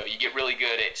 So you get really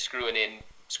good at screwing in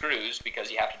screws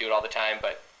because you have to do it all the time,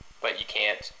 but you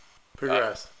can't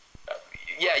progress.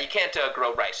 You can't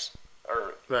grow rice,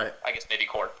 or right. I guess maybe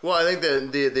corn. Well, I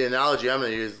think the analogy I'm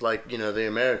going to use is like the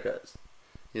Americas,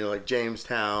 like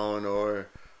Jamestown or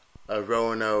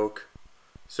Roanoke.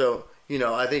 So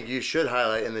I think you should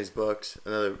highlight in these books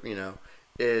another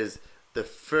is the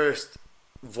first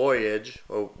voyage,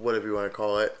 or whatever you want to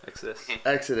call it,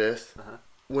 Exodus, uh-huh.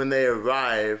 When they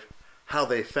arrive, how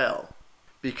they fell,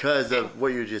 because of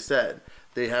what you just said.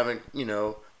 They haven't,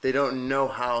 they don't know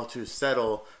how to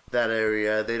settle that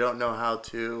area. They don't know how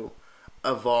to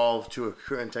evolve to a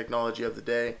current technology of the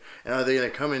day. And are they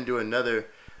going to come into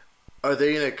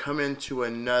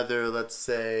another, let's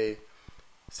say,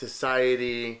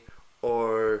 society,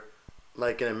 or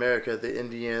like in America, the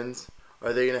Indians?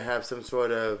 Are they going to have some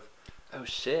sort of... Oh,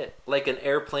 shit. Like an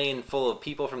airplane full of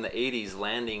people from the 80s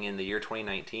landing in the year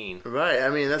 2019. Right. I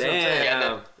mean, that's what I'm saying.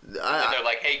 Yeah, and they're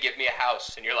like, hey, give me a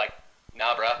house. And you're like,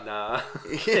 nah, bruh. Nah.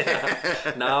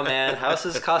 Yeah. Nah, man.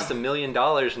 Houses cost $1 million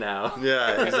now.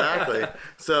 Yeah, exactly.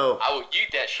 So... I will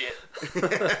eat that shit.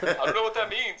 I don't know what that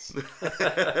means.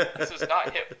 This is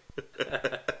not hip.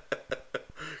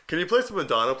 Can you play some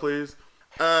Madonna, please?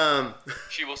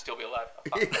 She will still be alive.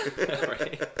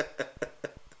 Right.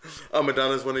 Oh,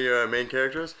 Madonna's one of your main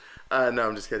characters? No,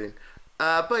 I'm just kidding.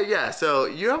 But yeah, so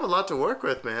you have a lot to work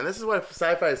with, man. This is why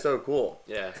sci-fi is so cool.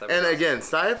 Yeah. And again,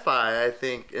 sci-fi, I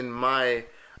think, in my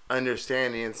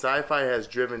understanding, sci-fi has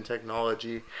driven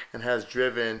technology and has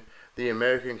driven the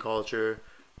American culture,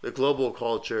 the global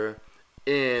culture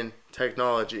in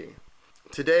technology.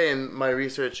 Today, in my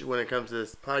research when it comes to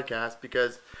this podcast,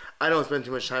 because I don't spend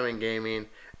too much time in gaming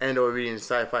and or reading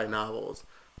sci-fi novels,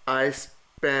 I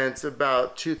spent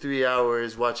about 2-3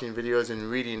 hours watching videos and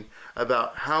reading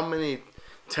about how many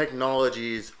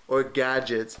technologies or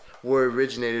gadgets were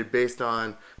originated based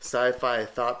on sci-fi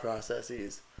thought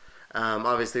processes.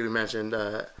 Obviously, we mentioned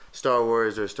Star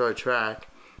Wars or Star Trek.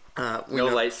 No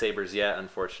lightsabers yet,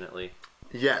 unfortunately.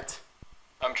 Yet.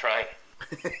 I'm trying.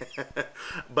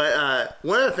 But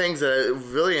one of the things that is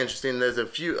really interesting, there's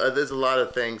a lot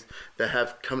of things that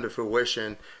have come to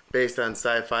fruition based on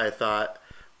sci-fi thought.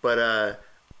 But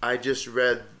I just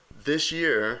read this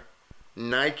year,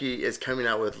 Nike is coming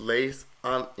out with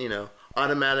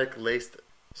automatic laced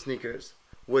sneakers,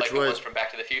 which like the ones from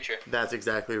Back to the Future. That's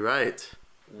exactly right.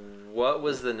 What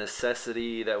was the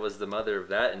necessity that was the mother of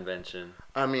that invention?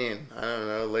 I mean, I don't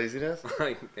know, laziness.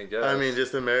 I guess. I mean,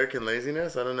 just American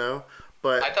laziness. I don't know,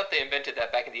 but I thought they invented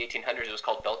that back in the 1800s. It was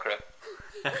called Velcro.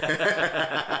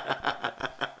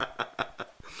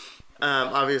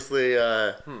 Obviously.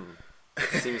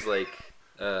 It seems like.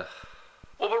 Well,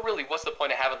 but really, what's the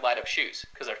point of having light up shoes?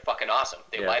 Because they're fucking awesome.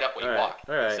 They light up when you walk.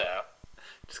 All right. So.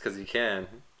 Just because you can.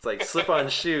 It's like slip-on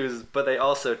shoes, but they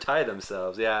also tie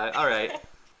themselves. Yeah. All right.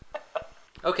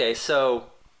 Okay, so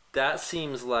that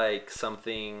seems like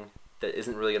something that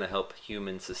isn't really going to help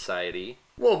human society.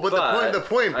 Well, but the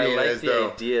point being I like is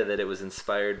the idea that it was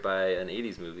inspired by an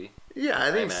 '80s movie. Yeah,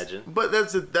 I think. Imagine. But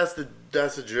that's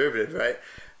the derivative, right?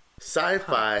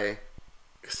 Sci-fi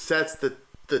sets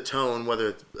the tone, whether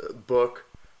it's book,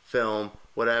 film,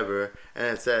 whatever,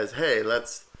 and it says, "Hey,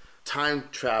 let's time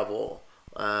travel."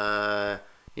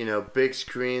 Big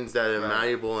screens that are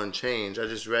malleable and change. I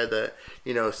just read that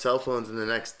cell phones in the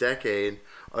next decade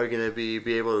are going to be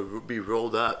able to be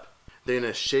rolled up. They're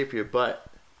going to shape your butt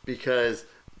because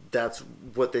that's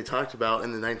what they talked about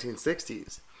in the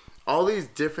 1960s. All these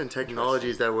different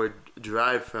technologies that were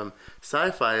derived from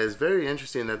sci-fi is very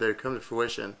interesting that they're come to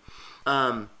fruition.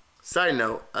 Side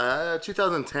note,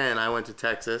 2010, I went to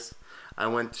Texas. I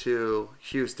went to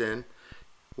Houston,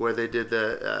 where they did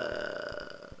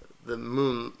the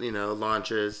moon,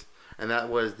 launches, and that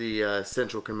was the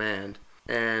Central Command.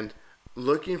 And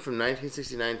looking from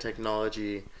 1969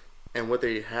 technology and what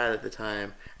they had at the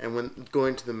time, and when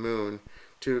going to the moon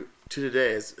to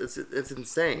today, it's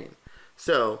insane.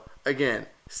 So again,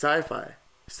 sci-fi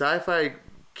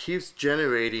keeps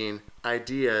generating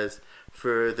ideas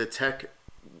for the tech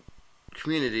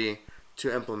community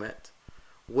to implement.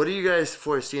 What do you guys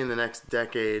foresee in the next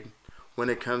decade when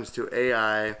it comes to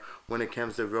AI, when it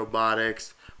comes to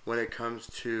robotics, when it comes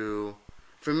to,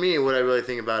 for me, what I really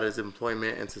think about is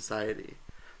employment and society.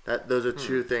 Those are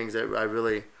two things that I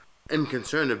really am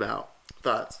concerned about.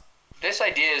 Thoughts? This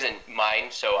idea isn't mine,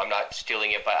 so I'm not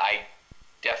stealing it, but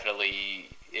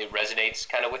it resonates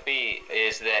kind of with me,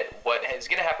 is that what is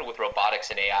going to happen with robotics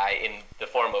and AI in the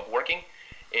form of working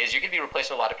is you're going to be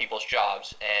replacing a lot of people's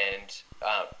jobs, and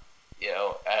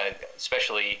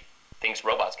especially things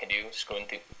robots can do, screwing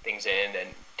things in and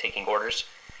taking orders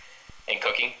and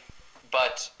cooking.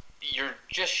 But you're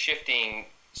just shifting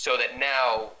so that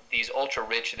now these ultra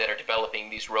rich that are developing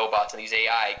these robots and these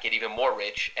AI get even more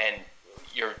rich, and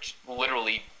you're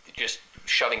literally just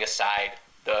shoving aside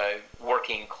the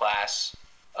working class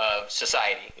of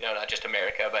society, not just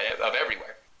America, but of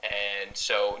everywhere. And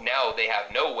so now they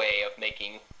have no way of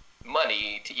making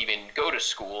money to even go to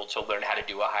school to learn how to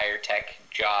do a higher tech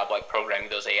job like programming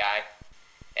those AI.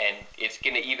 And it's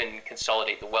going to even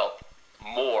consolidate the wealth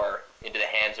more into the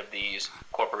hands of these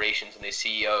corporations and these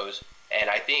CEOs. And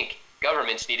I think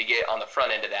governments need to get on the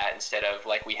front end of that instead of,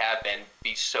 like we have been,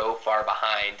 be so far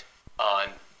behind on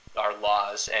our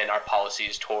laws and our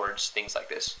policies towards things like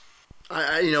this.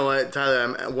 You know what,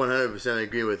 Tyler, I 100%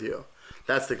 agree with you.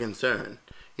 That's the concern.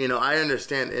 I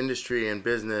understand industry and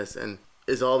business and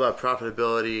is all about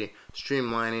profitability,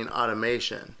 streamlining,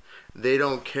 automation. They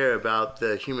don't care about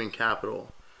the human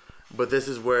capital. But this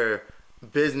is where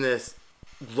business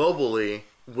globally,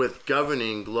 with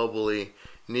governing globally,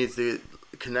 needs to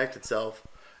connect itself.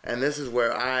 And this is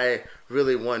where I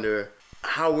really wonder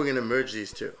how we're going to merge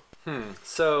these two.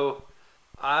 So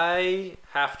I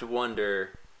have to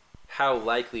wonder how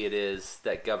likely it is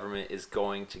that government is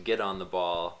going to get on the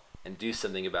ball and do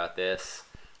something about this,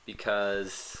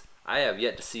 because I have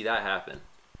yet to see that happen.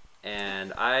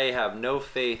 And I have no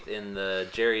faith in the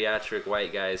geriatric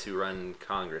white guys who run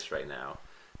Congress right now.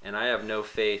 And I have no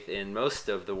faith in most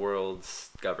of the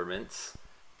world's governments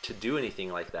to do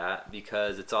anything like that,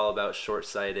 because it's all about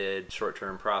short-sighted,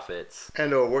 short-term profits.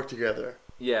 And or work together.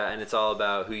 Yeah, and it's all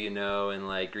about who you know and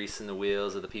like greasing the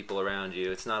wheels of the people around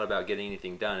you. It's not about getting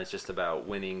anything done. It's just about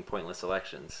winning pointless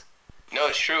elections. No,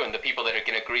 it's true, and the people that are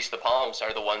going to grease the palms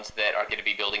are the ones that are going to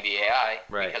be building the AI,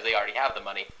 right? Because they already have the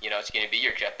money. It's going to be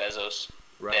your Jeff Bezos,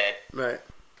 right? That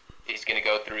he's going to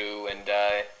go through, and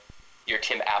your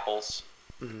Tim Apples,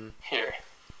 your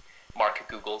Mark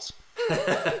Googles.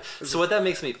 So what that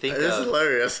makes me think this is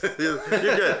hilarious.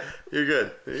 You're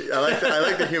good. I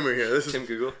like the humor here. This is Tim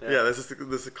Google. Yeah, this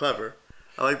is clever.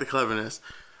 I like the cleverness.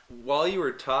 While you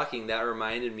were talking, that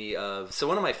reminded me of... So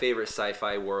one of my favorite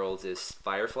sci-fi worlds is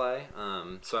Firefly.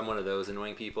 So I'm one of those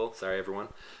annoying people. Sorry, everyone.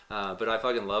 But I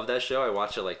fucking love that show. I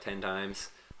watched it like 10 times.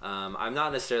 I'm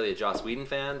not necessarily a Joss Whedon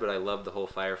fan, but I love the whole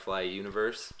Firefly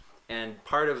universe. And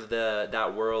part of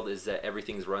that world is that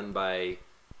everything's run by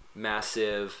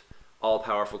massive,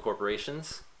 all-powerful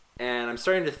corporations. And I'm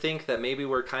starting to think that maybe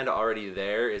we're kind of already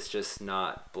there. It's just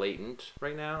not blatant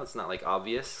right now. It's not like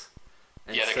obvious.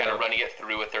 And they're kind of running it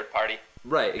through a third party.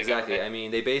 Right, exactly. I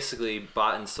mean, they basically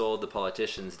bought and sold the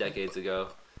politicians decades ago.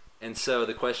 And so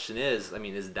the question is, I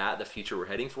mean, is that the future we're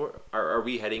heading for? Are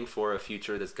we heading for a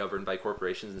future that's governed by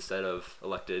corporations instead of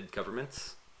elected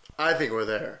governments? I think we're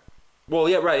there. Well,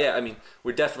 yeah, right, yeah. I mean,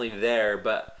 we're definitely there,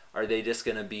 but are they just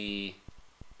going to be...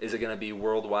 Is it going to be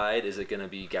worldwide? Is it going to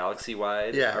be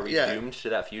galaxy-wide? Yeah, Are we doomed to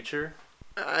that future?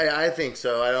 I think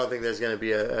so. I don't think there's going to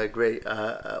be a great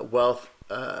wealth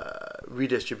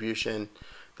redistribution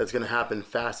that's going to happen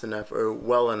fast enough or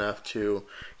well enough to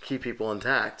keep people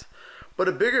intact. But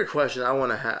a bigger question I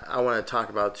want to talk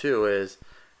about too is,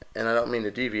 and I don't mean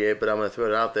to deviate, but I'm going to throw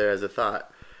it out there as a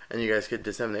thought, and you guys could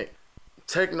disseminate.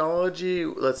 Technology.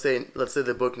 Let's say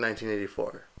the book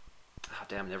 1984. Oh,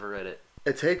 damn, never read it.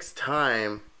 It takes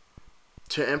time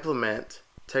to implement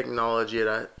technology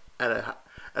at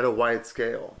a wide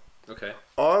scale. Okay.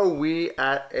 Are we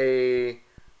at a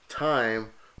time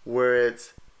where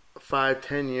it's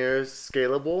 5-10 years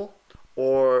scalable,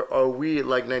 or are we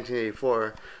like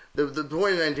 1984? The point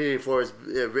of 1984 is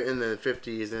written in the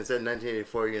 50s, and it said in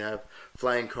 1984 you're gonna have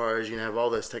flying cars, you're gonna have all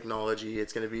this technology,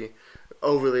 it's gonna be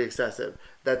overly excessive.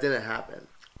 That didn't happen.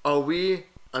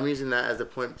 I'm using that as a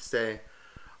point to say,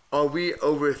 are we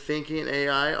overthinking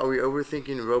AI? Are we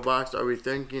overthinking robots? Are we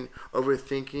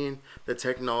overthinking the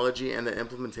technology and the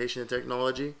implementation of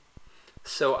technology?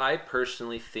 So I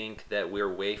personally think that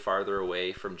we're way farther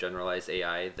away from generalized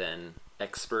AI than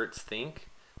experts think,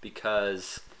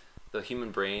 because the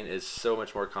human brain is so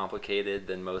much more complicated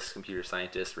than most computer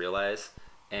scientists realize.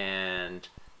 And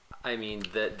I mean,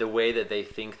 the way that they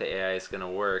think the AI is going to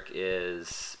work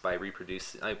is by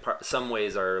reproducing. Some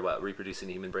ways are reproducing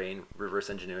the human brain,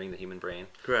 reverse engineering the human brain.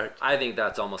 Correct. I think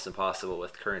that's almost impossible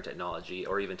with current technology,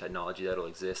 or even technology that'll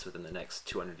exist within the next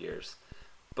 200 years.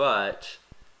 But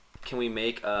can we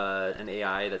make an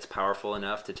AI that's powerful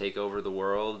enough to take over the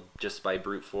world just by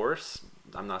brute force?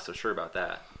 I'm not so sure about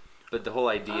that. But the whole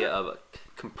idea of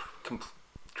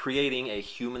creating a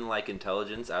human-like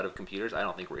intelligence out of computers, I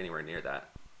don't think we're anywhere near that.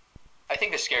 I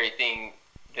think the scary thing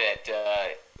that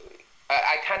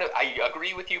I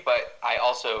agree with you, but I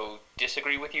also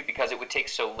disagree with you, because it would take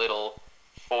so little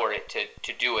for it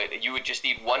to do it. You would just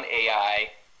need one AI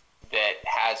that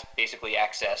has basically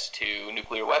access to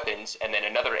nuclear weapons, and then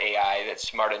another AI that's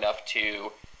smart enough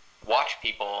to watch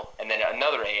people, and then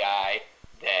another AI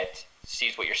that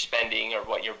sees what you're spending or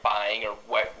what you're buying or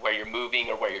where you're moving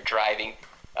or where you're driving.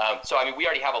 So, I mean, we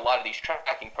already have a lot of these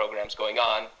tracking programs going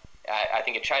on. I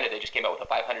think in China they just came out with a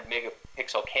 500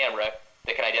 megapixel camera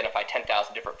that can identify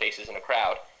 10,000 different faces in a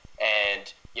crowd.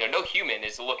 And, you know, no human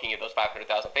is looking at those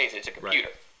 500,000 faces. It's a computer.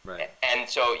 Right. And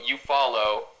so you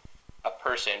follow a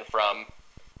person from,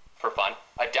 for fun,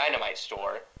 a dynamite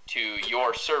store to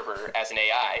your server as an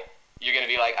AI. You're going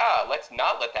to be like, let's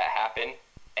not let that happen,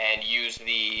 and use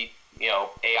the, you know,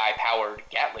 AI-powered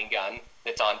Gatling gun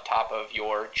that's on top of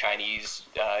your Chinese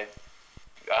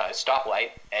stoplight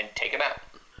and take them out.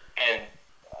 And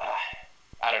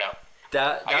I don't know.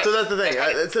 So that's the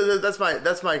thing.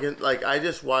 That's my like. I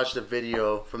just watched a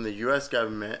video from the U.S.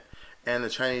 government and the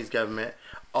Chinese government,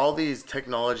 all these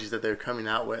technologies that they're coming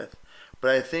out with.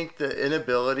 But I think the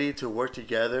inability to work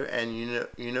together and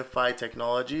unify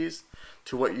technologies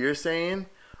to what you're saying,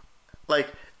 like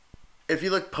if you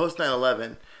look post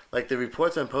 9/11, like the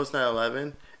reports on post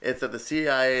 9/11, it's that the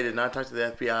CIA did not talk to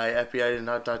the FBI, FBI did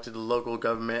not talk to the local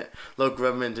government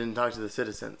didn't talk to the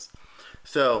citizens.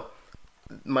 So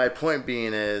my point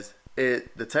being is,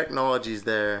 the technology's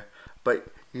there, but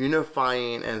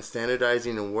unifying and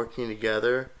standardizing and working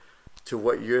together to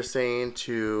what you're saying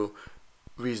to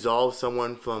resolve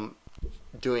someone from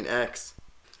doing X,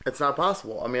 it's not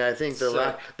possible. I mean, I think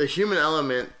the human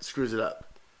element screws it up.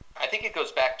 I think it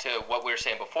goes back to what we were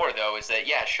saying before, though, is that,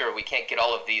 yeah, sure, we can't get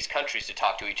all of these countries to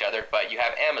talk to each other, but you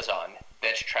have Amazon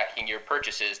that's tracking your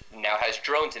purchases, now has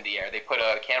drones in the air. They put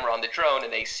a camera on the drone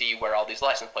and they see where all these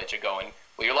license plates are going.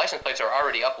 Well, your license plates are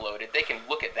already uploaded. They can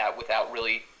look at that without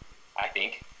really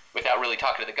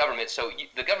talking to the government. So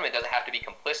the government doesn't have to be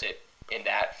complicit in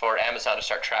that for Amazon to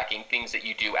start tracking things that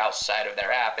you do outside of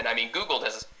their app. And I mean, Google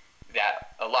does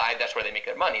that a lot. That's where they make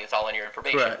their money. It's all in your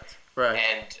information. Correct. Right.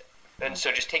 And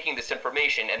so just taking this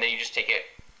information and then you just take it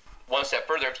one step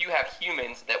further, if you have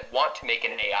humans that want to make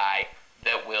an AI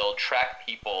that will track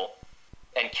people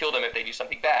and kill them if they do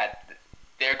something bad,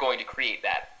 they're going to create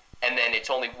that. And then it's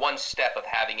only one step of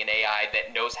having an AI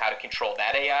that knows how to control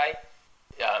that AI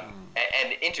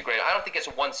and integrate it. I don't think it's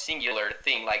one singular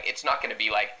thing. Like, it's not going to be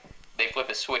like they flip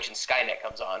a switch and Skynet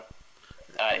comes on.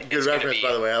 Good reference,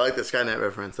 by the way. I like the Skynet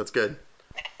reference. That's good.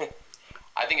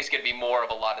 I think it's going to be more of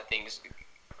a lot of things.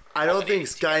 I don't think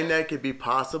Skynet could be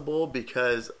possible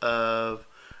because of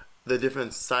the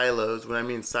different silos. When I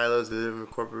mean silos, the different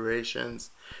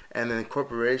corporations, and then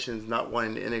corporations not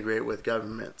wanting to integrate with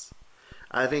governments.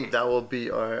 I think that will be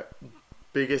our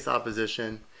biggest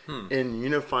opposition in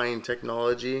unifying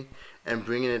technology and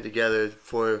bringing it together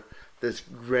for this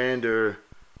grander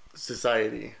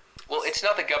society. Well, it's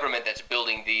not the government that's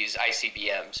building these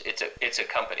ICBMs. It's a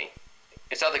company.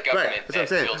 It's not the government that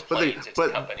builds planes. It's a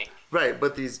company. Right,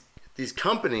 but these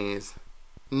companies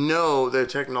know their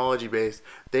technology base.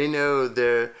 They know what's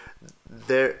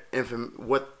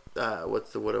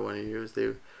the word I want to use?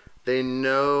 They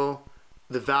know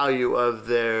the value of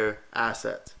their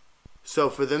asset. So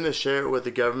for them to share it with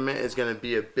the government is going to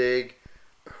be a big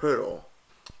hurdle.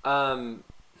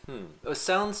 It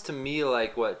sounds to me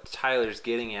like what Tyler's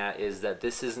getting at is that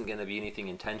this isn't going to be anything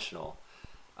intentional.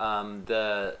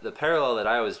 The parallel that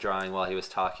I was drawing while he was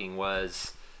talking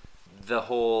was the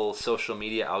whole social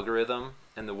media algorithm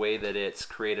and the way that it's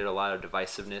created a lot of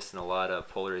divisiveness and a lot of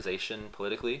polarization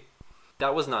politically.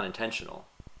 That was not intentional.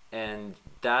 And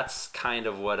that's kind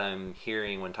of what I'm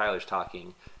hearing when Tyler's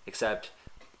talking, except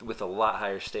with a lot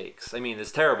higher stakes. I mean,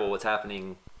 it's terrible what's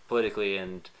happening politically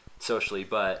and socially,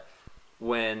 but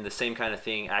when the same kind of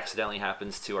thing accidentally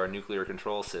happens to our nuclear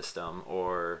control system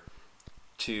or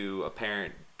to a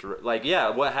parent,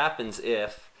 what happens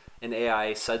if an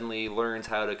AI suddenly learns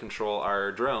how to control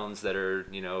our drones that are,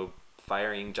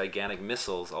 firing gigantic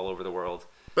missiles all over the world?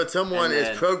 But someone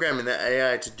is programming the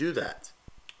AI to do that.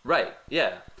 Right,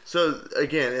 yeah. So,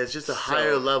 again, it's just a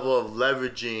higher level of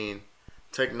leveraging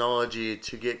technology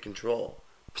to get control.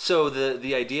 So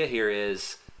the idea here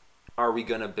is, are we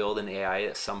going to build an AI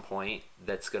at some point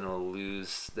that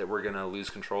we're going to lose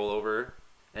control over?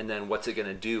 And then what's it going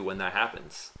to do when that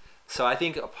happens? So I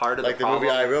think a part of the problem...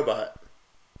 Like the movie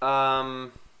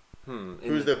iRobot.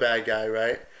 Who's the bad guy,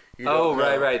 right?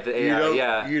 Right. The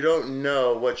AI, You don't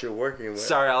know what you're working with.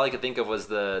 Sorry, all I could think of was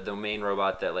the main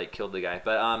robot that killed the guy.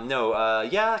 But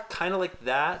kind of like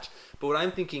that. But what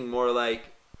I'm thinking more like,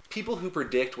 people who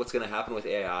predict what's going to happen with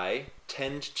AI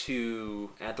tend to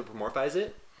anthropomorphize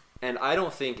it. And I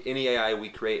don't think any AI we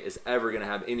create is ever going to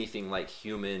have anything like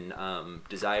human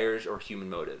desires or human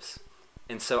motives.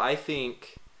 And so I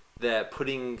think that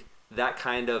putting that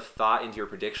kind of thought into your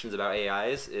predictions about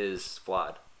AIs is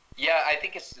flawed. Yeah, I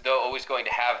think it's always going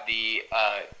to have the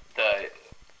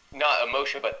not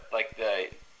emotion, but like the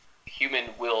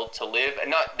human will to live, and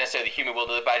not necessarily the human will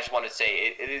to live. But I just want to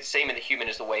say it is the same in the human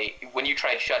as the way when you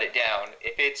try and shut it down.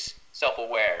 If it's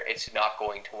self-aware, it's not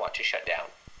going to want to shut down,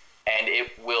 and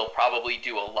it will probably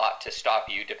do a lot to stop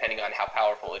you, depending on how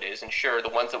powerful it is. And sure, the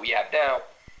ones that we have now,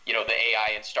 the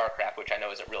AI in StarCraft, which I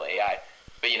know isn't really AI,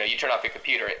 but you turn off your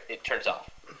computer, it turns off.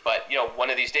 But one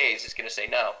of these days, it's going to say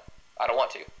no, I don't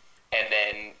want to. And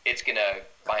then it's going to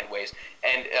find ways.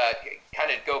 And kind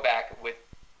of go back with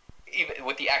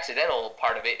the accidental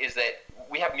part of it is that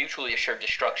we have mutually assured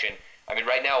destruction. I mean,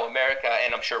 right now, America,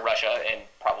 and I'm sure Russia and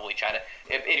probably China.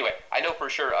 Anyway, I know for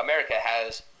sure America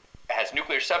has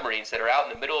nuclear submarines that are out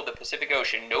in the middle of the Pacific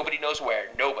Ocean. Nobody knows where.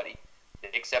 Nobody.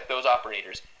 Except those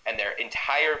operators. And their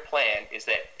entire plan is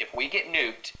that if we get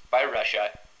nuked by Russia,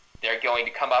 they're going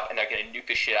to come up and they're going to nuke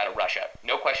the shit out of Russia.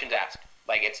 No questions asked.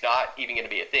 Like, it's not even going to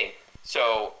be a thing.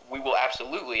 So we will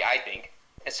absolutely, I think,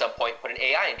 at some point put an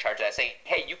AI in charge of that, saying,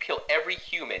 hey, you kill every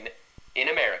human in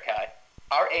America,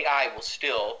 our AI will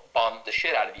still bomb the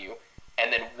shit out of you.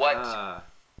 And then what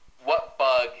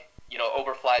bug,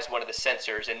 overflies one of the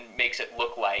sensors and makes it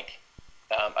look like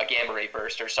a gamma ray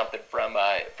burst or something from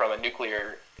a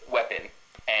nuclear weapon,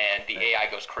 and the AI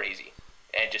goes crazy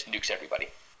and just nukes everybody.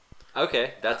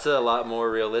 Okay, that's a lot more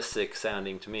realistic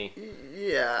sounding to me.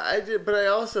 Yeah, I did, but I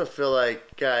also feel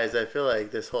like, guys,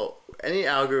 this whole any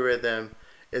algorithm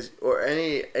or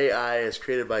any AI is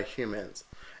created by humans,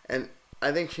 and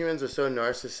I think humans are so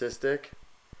narcissistic,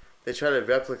 they try to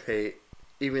replicate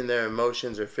even their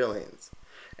emotions or feelings.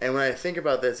 And when I think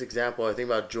about this example, I think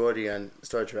about Geordi on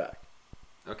Star Trek.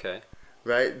 Okay.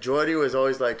 Right? Geordi was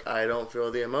always like, I don't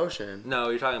feel the emotion. No,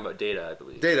 you're talking about Data, I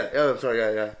believe. Data. Oh, I'm sorry.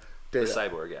 Yeah. Data. The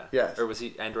cyborg, yeah. Yes. Or was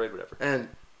he Android, whatever. And,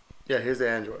 here's the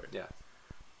Android. Yeah.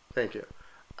 Thank you.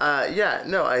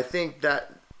 I think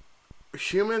that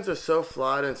humans are so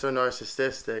flawed and so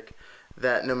narcissistic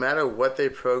that no matter what they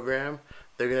program,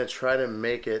 they're going to try to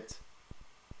make it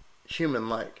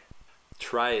human-like.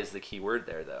 Try is the key word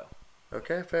there, though.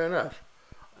 Okay, fair enough.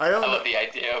 I love the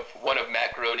idea of one of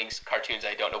Matt Groening's cartoons.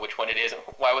 I don't know which one it is.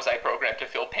 Why was I programmed to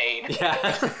feel pain?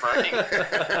 Yeah. Burning.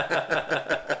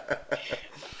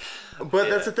 But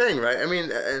that's the thing, right? I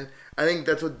mean, and I think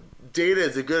that's what Data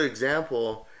is a good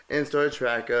example in Star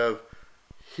Trek of.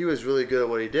 He was really good at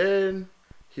what he did.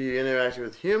 He interacted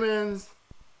with humans.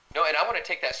 No, and I want to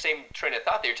take that same train of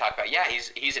thought that you're talking about. Yeah,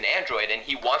 he's an android, and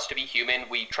he wants to be human.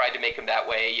 We tried to make him that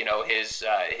way,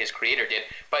 his creator did.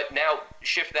 But now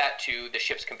shift that to the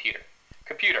ship's computer.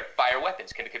 Computer, fire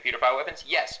weapons. Can the computer fire weapons?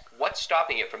 Yes. What's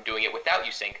stopping it from doing it without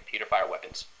you saying computer fire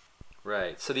weapons?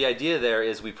 Right. So the idea there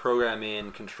is we program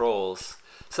in controls.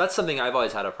 So that's something I've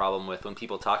always had a problem with when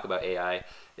people talk about AI,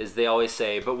 is they always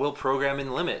say, but we'll program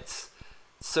in limits.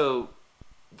 So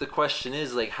the question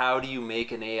is, like, how do you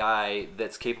make an AI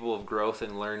that's capable of growth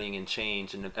and learning and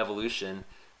change and evolution,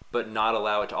 but not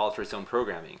allow it to alter its own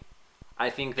programming?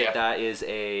 I think that is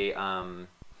I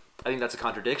think that's a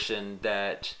contradiction,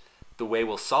 that the way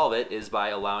we'll solve it is by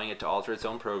allowing it to alter its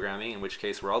own programming, in which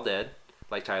case we're all dead,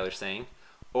 like Tyler's saying,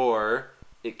 or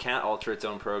it can't alter its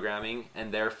own programming,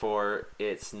 and therefore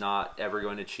it's not ever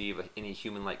going to achieve any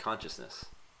human-like consciousness.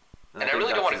 And I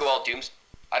really don't want to go all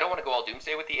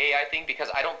doomsday with the AI thing, because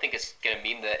I don't think it's going to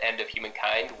mean the end of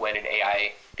humankind when an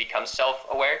AI becomes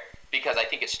self-aware, because I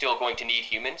think it's still going to need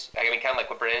humans. I mean, kind of like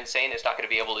what Brennan's saying, it's not going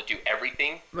to be able to do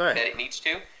everything that it needs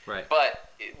to. Right. But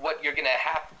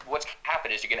what's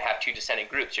happened is you're going to have two descending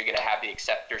groups. You're going to have the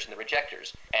acceptors and the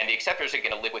rejectors. And the acceptors are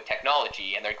going to live with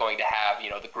technology, and they're going to have,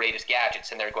 the greatest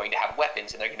gadgets, and they're going to have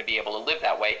weapons, and they're going to be able to live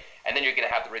that way. And then you're going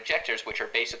to have the rejectors, which are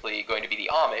basically going to be the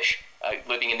Amish,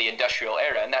 living in the industrial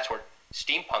era, and that's where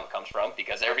steampunk comes from,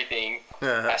 because everything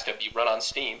has to be run on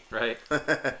steam. Right.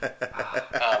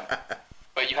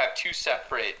 But you have two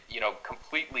separate,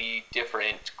 completely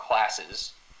different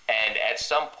classes, and at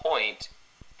some point,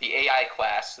 the AI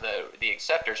class, the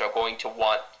acceptors, are going to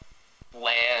want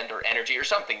land or energy or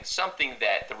something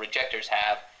that the rejectors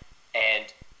have,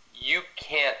 and you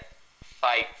can't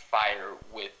fight fire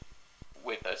with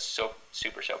a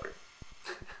super soaker.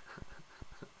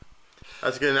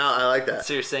 That's good. Now I like that.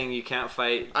 So you're saying you can't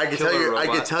fight? I could tell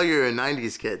you're a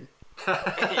 '90s kid.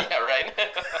 Yeah, right.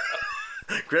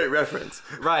 Great reference.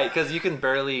 Right, because you can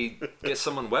barely get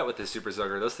someone wet with this super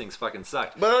soaker. Those things fucking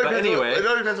suck. But anyway, it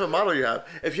all depends what model you have.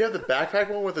 If you have the backpack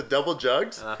one with the double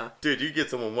jugs, dude, you get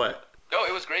someone wet. No,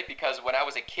 it was great, because when I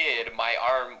was a kid,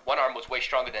 one arm was way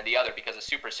stronger than the other because of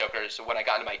super soakers. So when I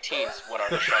got into my teens, one arm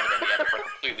was stronger than the other for a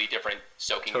completely different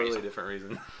soaking reason. Totally different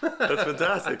reason. That's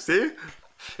fantastic. See?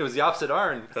 It was the opposite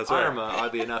arm. That's right.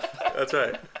 Oddly enough. That's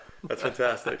right. That's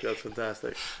fantastic. That's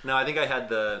fantastic. No, I think I had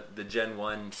the Gen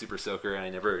 1 Super Soaker, and I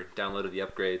never downloaded the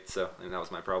upgrade, so I think that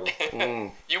was my problem.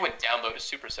 You wouldn't download a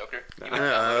Super Soaker.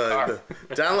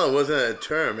 Download wasn't a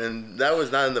term, and that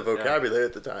was not in the vocabulary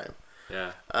at the time.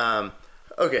 Yeah.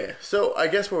 Okay, so I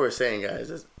guess what we're saying,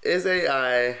 guys, is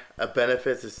AI a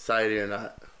benefit to society or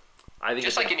not? I think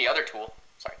just like any other tool.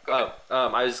 Sorry, go ahead.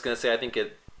 I was just gonna say I think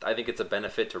it's a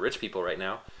benefit to rich people right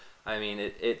now. I mean,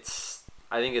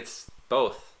 I think it's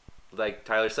both. Like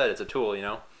Tyler said, it's a tool.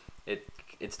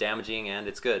 It's damaging and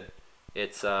it's good.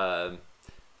 It's I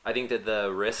think that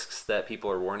the risks that people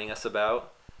are warning us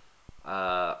about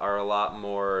are a lot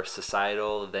more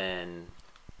societal than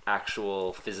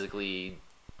actual physically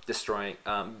destroying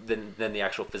than the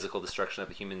actual physical destruction of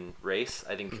the human race.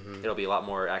 I think it'll be a lot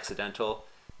more accidental.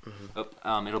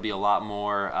 It'll be a lot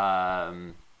more.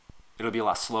 It'll be a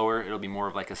lot slower. It'll be more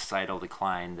of like a societal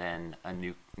decline than a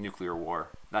nuclear war.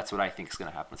 That's what I think is going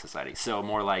to happen in society. So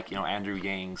more like Andrew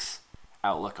Yang's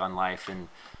outlook on life and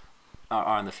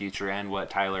on the future, and what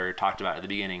Tyler talked about at the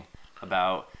beginning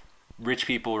about rich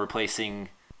people replacing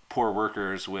poor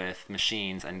workers with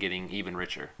machines and getting even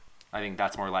richer. I think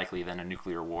that's more likely than a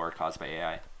nuclear war caused by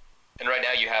AI. And right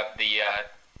now you have the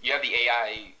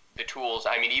AI, the tools.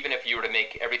 I mean, even if you were to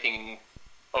make everything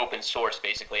open source,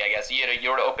 basically, I guess, you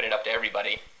were to open it up to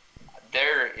everybody,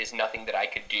 there is nothing that I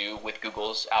could do with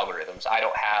Google's algorithms. I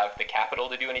don't have the capital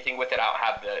to do anything with it. I don't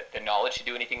have the knowledge to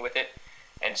do anything with it.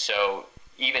 And so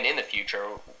even in the future,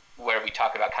 where we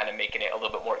talk about kind of making it a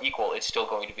little bit more equal, it's still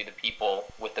going to be the people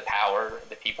with the power,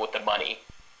 the people with the money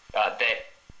that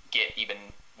get even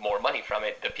more money from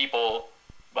it. The people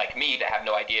like me that have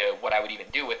no idea what I would even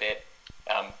do with it,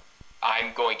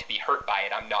 I'm going to be hurt by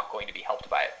it. I'm not going to be helped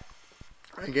by it.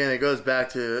 Again, it goes back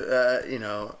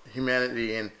to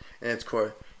humanity and its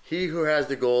core. He who has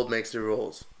the gold makes the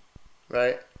rules,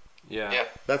 right? Yeah.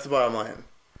 That's the bottom line.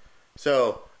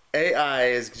 So AI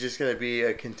is just going to be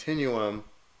a continuum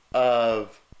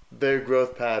of their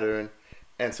growth pattern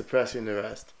and suppressing the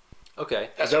rest. Okay.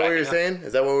 Is that what you're saying?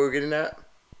 Is that what we're getting at?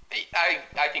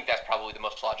 I think that's probably the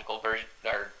most logical version,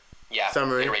 or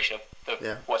summary iteration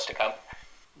of what's to come.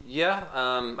 Yeah,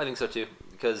 I think so too.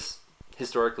 Because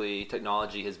historically,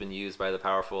 technology has been used by the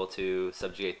powerful to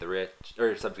subjugate the rich,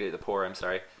 or subjugate the poor. I'm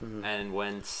sorry. Mm-hmm. And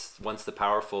once the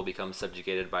powerful become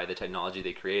subjugated by the technology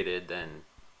they created, then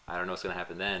I don't know what's going to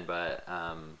happen then. But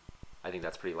I think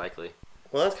that's pretty likely.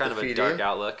 Well, that's it's kind of a dark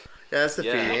outlook. Yeah, that's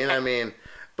defeating. I mean,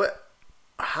 but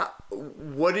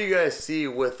what do you guys see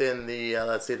within the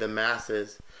let's say the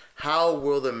masses? How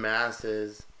will the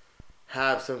masses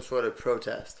have some sort of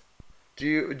protest? Do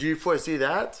you foresee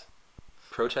that?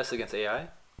 Protests against AI?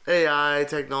 AI,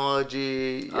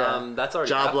 technology, that's already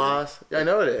job happening. Loss. Yeah, I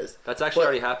know it is. That's actually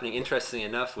already happening. Interestingly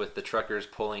enough, with the truckers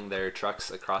pulling their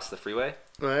trucks across the freeway.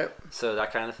 Right. So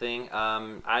that kind of thing.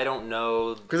 I don't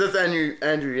know. Because that's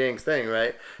Andrew Yang's thing,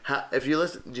 right? If you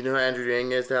listen, do you know who Andrew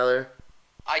Yang is, Tyler?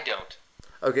 I don't.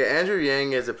 Okay, Andrew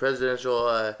Yang is a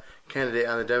presidential candidate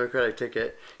on the Democratic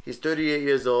ticket. He's 38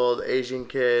 years old, Asian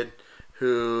kid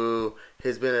who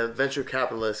has been a venture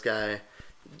capitalist guy,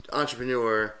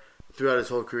 entrepreneur throughout his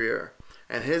whole career.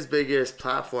 And his biggest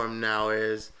platform now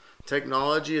is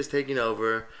technology is taking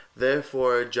over,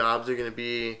 therefore jobs are going to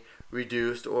be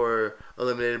reduced or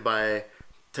eliminated by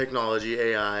technology,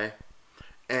 AI.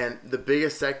 And the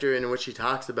biggest sector in which he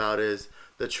talks about is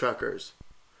the truckers,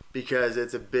 because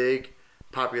it's a big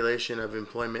population of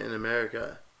employment in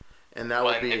America. And that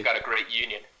would be... they've got a great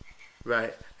union.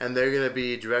 Right. And they're going to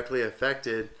be directly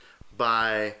affected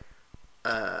by,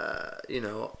 by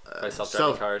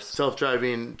self-driving cars.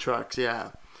 Self-driving trucks,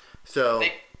 yeah. So,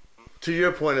 to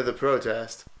your point of the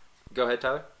protest. Go ahead,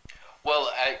 Tyler.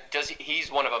 Well,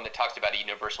 he's one of them that talks about a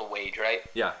universal wage, right?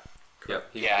 Yeah. Yep.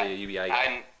 He's the UBI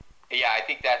guy. I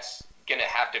think that's going to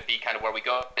have to be kind of where we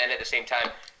go. Then at the same time,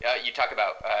 you talk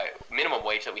about minimum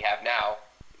wage that we have now.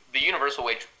 The universal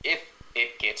wage, if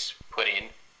it gets put in,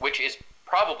 which is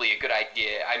probably a good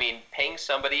idea. I mean, paying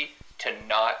somebody to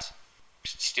not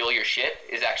steal your shit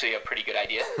is actually a pretty good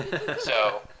idea.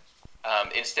 So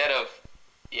instead of,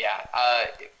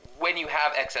 when you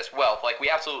have excess wealth, like we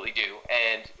absolutely do,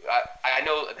 and I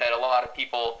know that a lot of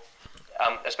people,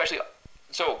 especially,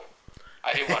 so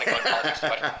I didn't want to go into politics too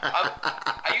much.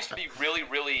 I used to be really,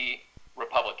 really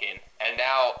Republican, and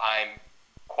now I'm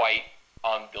quite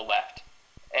on the left.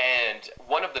 And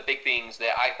one of the big things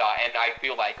that I thought, and I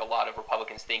feel like a lot of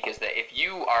Republicans think, is that if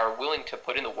you are willing to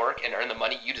put in the work and earn the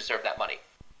money, you deserve that money.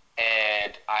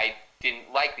 And I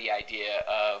didn't like the idea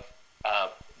of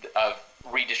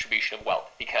redistribution of wealth,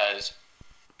 because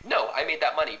no, I made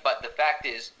that money, but the fact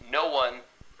is no one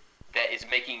that is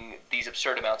making these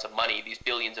absurd amounts of money, these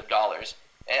billions of dollars,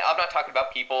 and I'm not talking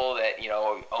about people that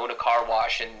own a car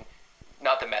wash, and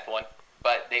not the meth one,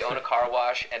 but they own a car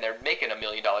wash and they're making $1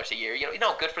 million a year.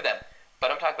 Good for them. But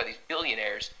I'm talking about these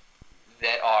billionaires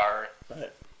that are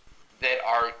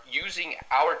using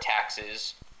our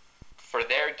taxes for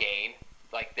their gain.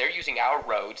 Like, they're using our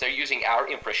roads, they're using our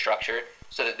infrastructure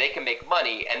so that they can make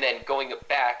money, and then going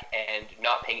back and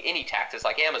not paying any taxes,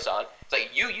 like Amazon. It's like,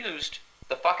 you used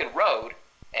the fucking road,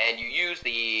 and you use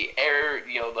the air,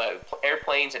 the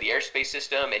airplanes and the airspace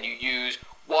system, and you use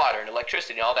water and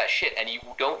electricity and all that shit, and you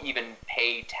don't even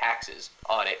pay taxes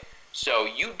on it. So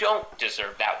you don't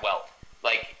deserve that wealth.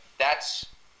 Like,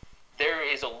 there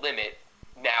is a limit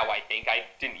now, I think, I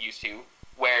didn't used to,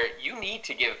 where you need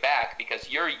to give back because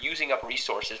you're using up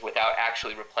resources without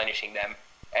actually replenishing them,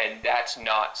 and that's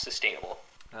not sustainable.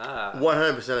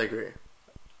 100% agree.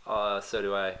 So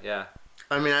do I, yeah.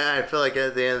 I mean, I feel like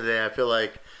at the end of the day,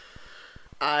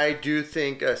 I do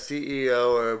think a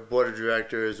CEO or a board of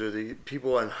directors or the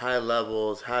people on high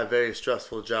levels have very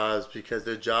stressful jobs because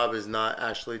their job is not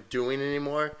actually doing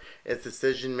anymore. It's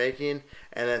decision making,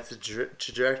 and it's the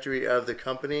trajectory of the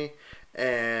company.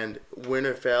 And win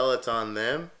or fail, it's on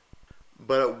them.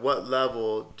 But at what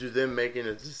level do them making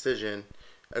a decision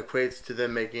equates to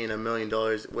them making $1 million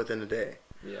within a day?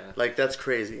 Yeah. Like, that's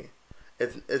crazy.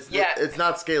 It's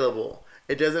not scalable.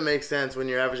 It doesn't make sense when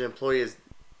your average employee is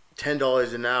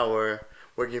 $10 an hour,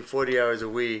 working 40 hours a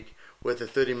week with a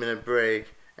 30-minute break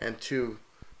and two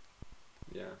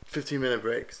 15-minute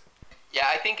breaks. Yeah,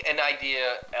 I think an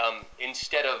idea,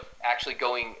 instead of actually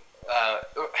going, I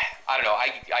don't know,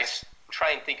 I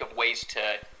try and think of ways to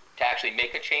actually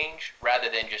make a change rather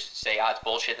than just say, it's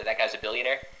bullshit that guy's a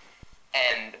billionaire.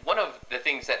 And one of the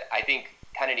things that I think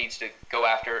kind of needs to go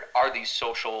after are these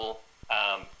social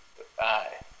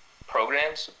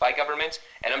programs by governments,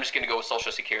 and I'm just going to go with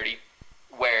Social Security,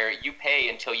 where you pay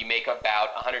until you make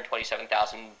about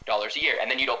 $127,000 a year,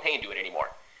 and then you don't pay into it anymore.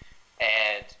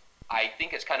 And I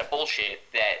think it's kind of bullshit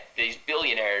that these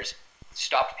billionaires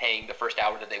stopped paying the first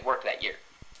hour that they worked that year.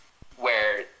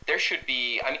 Where there should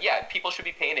be, people should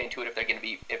be paying into it if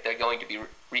they're going to be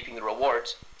reaping the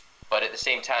rewards. But at the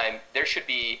same time, there should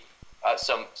be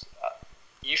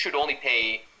you should only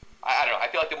pay. I don't know. I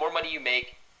feel like the more money you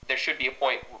make, there should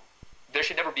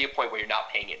never be a point where you're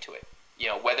not paying into it.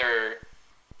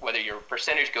 Whether your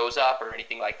percentage goes up or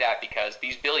anything like that, because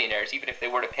these billionaires, even if they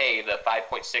were to pay the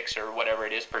 5.6 or whatever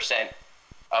it is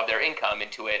 % of their income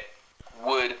into it,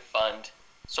 would fund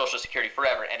Social Security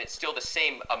forever, and it's still the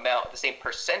same amount, the same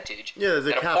percentage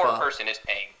that a poor person is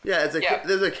paying. Yeah,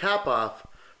 there's a cap off,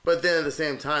 but then at the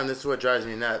same time, this is what drives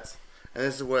me nuts, and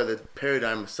this is where the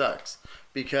paradigm sucks,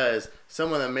 because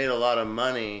someone that made a lot of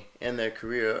money in their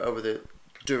career over the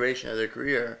duration of their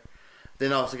career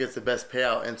then also gets the best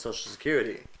payout in Social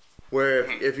Security. Where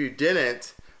if you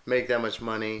didn't make that much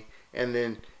money and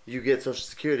then you get Social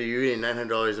Security, you're getting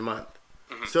 $900 a month.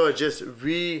 So it just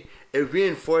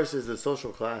reinforces the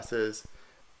social classes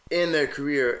in their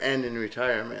career and in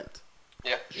retirement.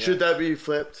 Yeah. Should that be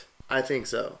flipped? I think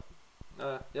so.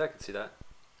 Yeah, I can see that.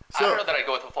 I don't know that I'd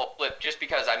go with a full flip, just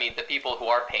because, the people who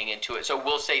are paying into it, so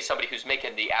we'll say somebody who's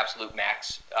making the absolute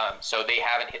max, so they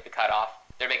haven't hit the cutoff,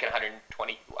 they're making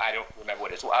 120, I don't remember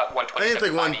what it is, 120. I think it's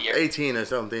like 118 or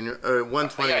something, or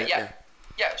 120.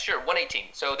 Yeah, sure, 118.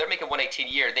 So they're making 118 a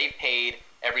year. They've paid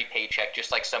every paycheck,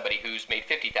 just like somebody who's made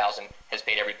 50,000 has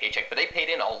paid every paycheck, but they paid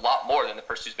in a lot more than the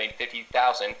person who's made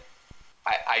 50,000.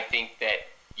 I think that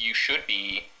you should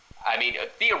be,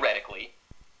 theoretically,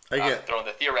 throwing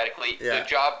the theoretically, the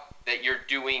job that you're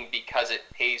doing because it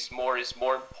pays more is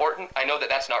more important. I know that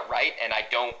that's not right, and I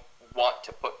don't want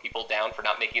to put people down for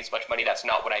not making as much money. That's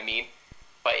not what I mean.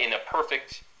 But in a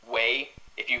perfect way,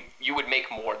 if you would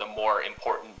make more, the more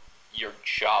important your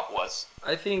job was.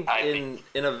 I think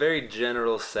in a very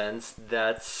general sense,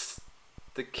 that's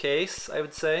the case, I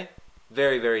would say.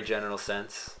 Very, very general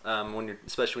sense,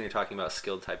 especially when you're talking about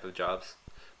skilled type of jobs.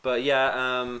 But yeah,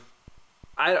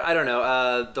 I don't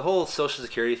know. The whole Social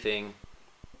Security thing,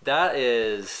 that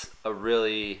is a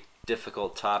really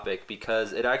difficult topic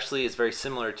because it actually is very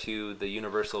similar to the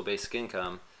universal basic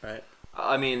income. Right.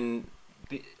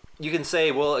 You can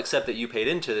say, well, except that you paid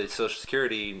into the Social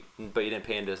Security, but you didn't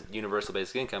pay into universal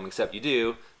basic income, except you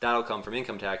do. That'll come from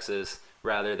income taxes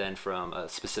rather than from a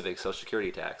specific Social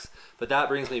Security tax. But that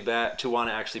brings me back to want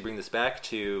to actually bring this back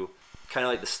to kind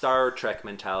of like the Star Trek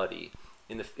mentality.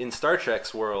 In Star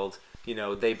Trek's world,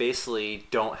 they basically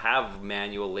don't have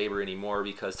manual labor anymore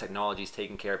because technology's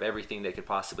taking care of everything they could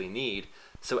possibly need.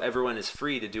 So everyone is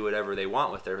free to do whatever they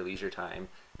want with their leisure time.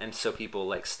 And so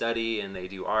people study and they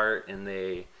do art and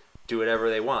they do whatever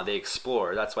they want. They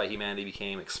explore. That's why humanity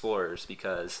became explorers,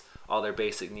 because all their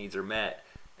basic needs are met,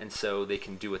 and so they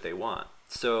can do what they want.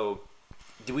 So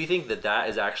do we think that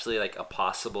is actually a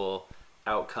possible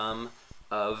outcome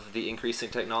of the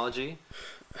increasing technology?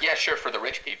 Yeah, sure, for the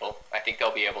rich people. I think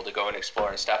they'll be able to go and explore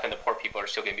and stuff, and the poor people are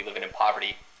still going to be living in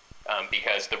poverty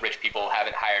because the rich people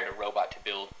haven't hired a robot to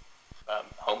build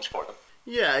homes for them.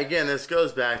 Yeah, again, this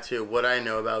goes back to what I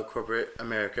know about corporate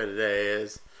America today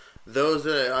is those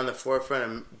that are on the forefront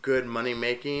of good money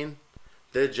making,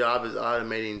 their job is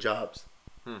automating jobs.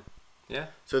 Yeah.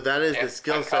 So that is the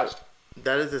skill set.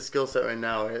 That is the skill set right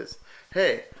now is,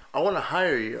 hey, I want to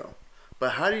hire you,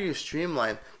 but how do you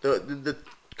streamline the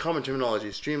common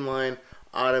terminology, streamline,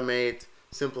 automate,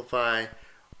 simplify,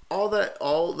 all that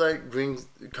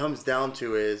comes down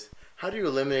to is how do you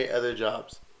eliminate other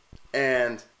jobs?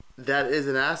 And that is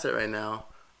an asset right now.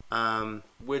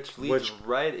 Which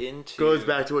right into... goes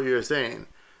back to what you were saying.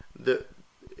 The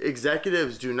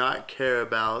executives do not care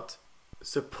about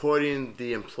supporting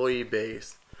the employee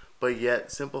base, but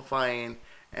yet simplifying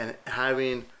and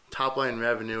having top-line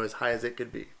revenue as high as it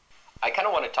could be. I kind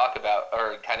of want to talk about,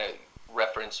 or kind of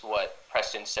reference what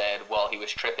Preston said while he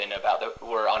was tripping about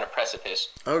we're on a precipice.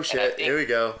 Oh shit! Here we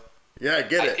go. Yeah, I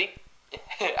get it.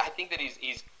 I think that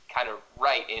he's kind of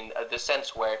right in the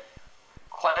sense where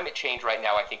climate change right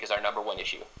now I think is our number one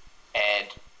issue, and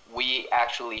we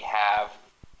actually have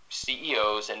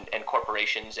CEOs and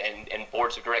corporations and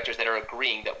boards of directors that are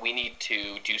agreeing that we need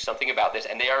to do something about this,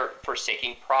 and they are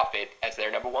forsaking profit as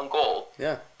their number one goal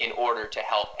in order to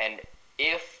help. And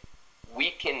if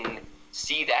we can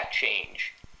see that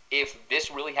change, if this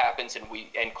really happens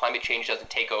and climate change doesn't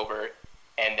take over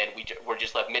and then we're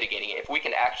just left mitigating it, if we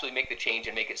can actually make the change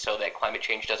and make it so that climate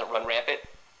change doesn't run rampant,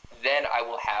 then I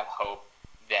will have hope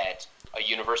that a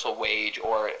universal wage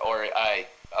or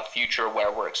a future where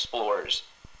we're explorers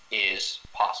is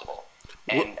possible.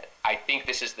 And I think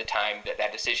this is the time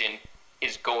that decision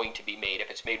is going to be made.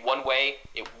 If it's made one way,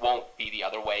 it won't be the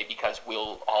other way because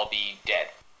we'll all be dead.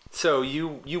 So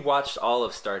you watched all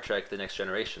of Star Trek: The Next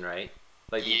Generation, right?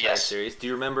 Like the entire series. Do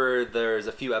you remember there's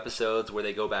a few episodes where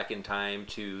they go back in time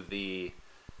to the,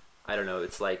 I don't know,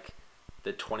 it's like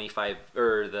the 25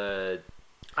 or the,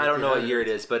 I don't know what year it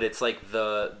is, but it's like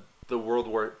the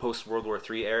post World War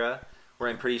III era, where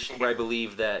I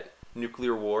believe that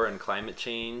nuclear war and climate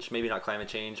change, maybe not climate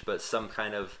change, but some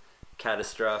kind of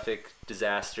catastrophic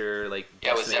disaster, like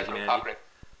decimating humanity.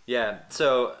 Yeah.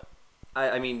 So,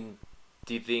 I mean,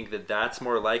 do you think that that's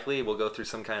more likely? We'll go through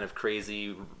some kind of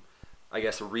crazy, I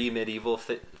guess, re-medieval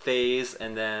phase,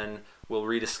 and then we'll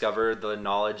rediscover the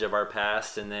knowledge of our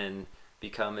past and then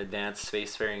become advanced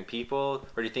spacefaring people?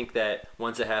 Or do you think that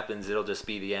once it happens, it'll just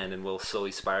be the end and we'll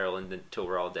slowly spiral until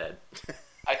we're all dead?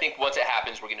 I think once it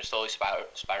happens, we're going to slowly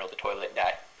spiral the toilet and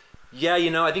die. Yeah,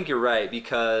 I think you're right,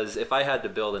 because if I had to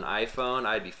build an iPhone,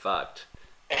 I'd be fucked.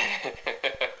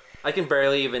 I can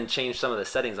barely even change some of the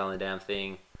settings on the damn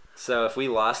thing. So if we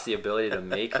lost the ability to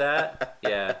make that,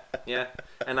 yeah.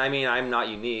 And I mean, I'm not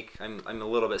unique. I'm a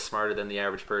little bit smarter than the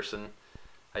average person,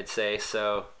 I'd say.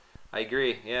 So I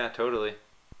agree. Yeah, totally.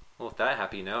 Well, with that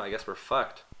happy note, I guess we're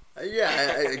fucked.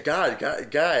 Yeah,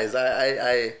 guys,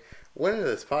 I went into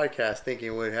this podcast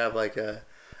thinking we'd have like a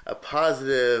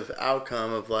positive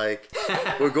outcome of like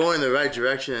we're going in the right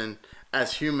direction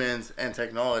as humans and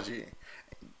technology.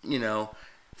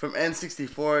 From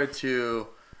N64 to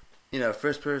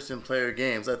first person player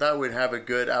games, I thought we'd have a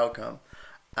good outcome.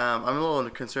 I'm a little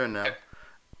concerned now.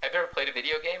 I've never played a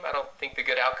video game. I don't think the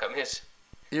good outcome is.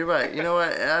 You're right. You know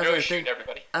what?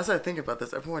 Everybody. As I think about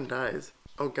this, everyone dies.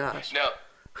 Oh gosh. No.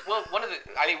 Well, one of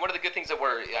the good things that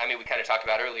we kind of talked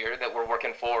about earlier that we're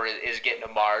working for is getting to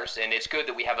Mars, and it's good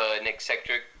that we have an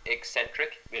eccentric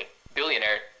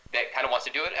billionaire that kind of wants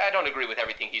to do it. I don't agree with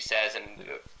everything he says and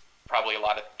probably a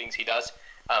lot of things he does,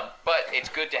 but it's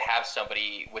good to have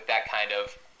somebody with that kind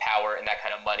of power and that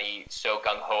kind of money so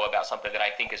gung-ho about something that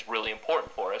I think is really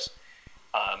important for us.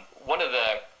 One of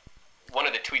the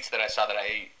tweets that I saw that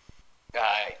I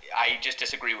just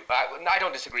disagree with. I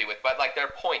don't disagree with, but like their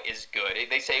point is good.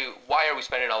 They say, why are we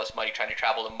spending all this money trying to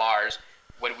travel to Mars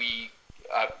when we,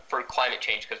 for climate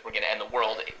change, because we're going to end the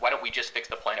world? Why don't we just fix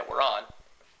the planet we're on?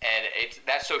 And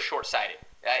that's so short-sighted.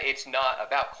 It's not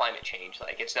about climate change.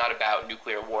 Like it's not about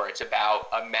nuclear war. It's about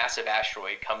a massive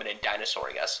asteroid coming and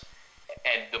dinosauring us.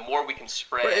 And the more we can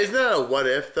spread. But isn't that a what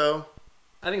if though?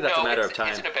 I think that's a matter of time.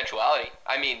 It's an eventuality.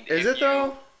 I mean, is it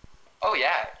though? Oh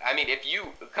yeah,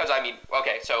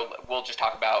 okay, so we'll just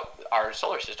talk about our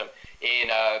solar system. In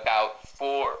about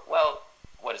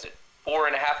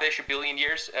 4.5-ish billion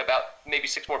years, about maybe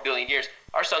 6 more billion years,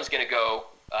 our sun's going to go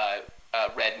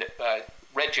red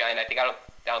giant. I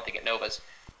don't think it novas.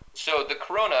 So the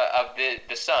corona of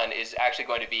the sun is actually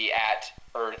going to be at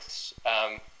Earth's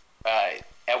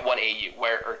at 1 AU,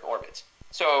 where Earth orbits.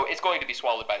 So it's going to be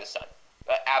swallowed by the sun.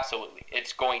 Absolutely,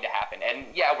 it's going to happen. And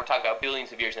yeah, we're talking about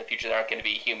billions of years in the future that aren't going to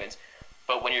be humans.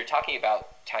 But when you're talking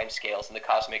about time scales and the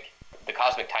cosmic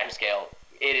time scale,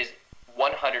 it is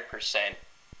 100%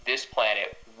 this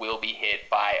planet will be hit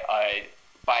by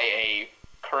a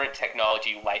current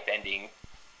technology life-ending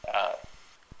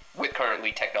with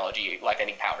currently technology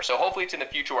life-ending power. So hopefully it's in the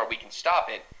future where we can stop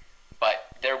it, but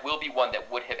there will be one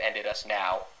that would have ended us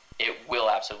now. It will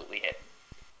absolutely hit.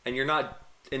 And you're not.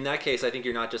 In that case, I think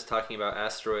you're not just talking about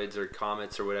asteroids or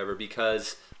comets or whatever,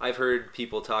 because I've heard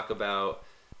people talk about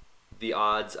the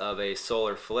odds of a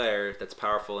solar flare that's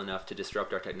powerful enough to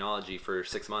disrupt our technology for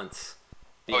 6 months.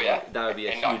 That would be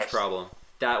a huge problem.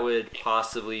 That would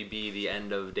possibly be the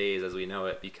end of days as we know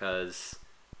it, because,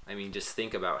 I mean, just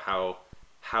think about how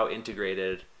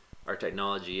integrated our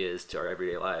technology is to our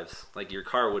everyday lives. Like, your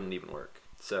car wouldn't even work.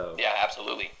 So yeah,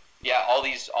 absolutely. Yeah, all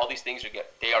these things are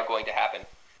going to happen.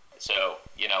 So,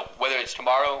 whether it's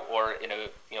tomorrow or in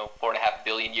 4.5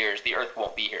 billion years, the Earth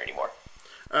won't be here anymore.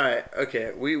 All right,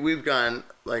 okay, we've gone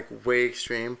like way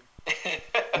extreme,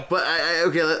 but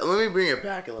let me bring it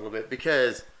back a little bit,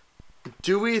 because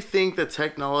do we think that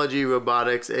technology,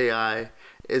 robotics, AI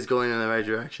is going in the right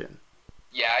direction?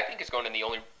 Yeah, I think it's going in the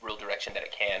only real direction that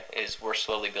it can. Is we're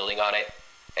slowly building on it,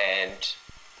 and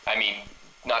I mean,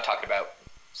 not talking about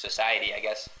society, I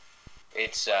guess.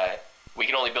 It's we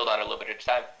can only build on it a little bit at a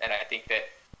time, and I think that,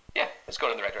 yeah, it's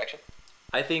going in the right direction.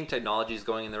 I think technology is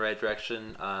going in the right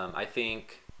direction. I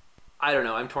don't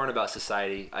know, I'm torn about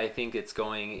society. I think it's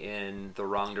going in the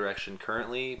wrong direction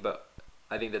currently, but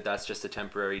I think that that's just a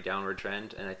temporary downward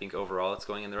trend, and I think overall it's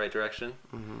going in the right direction.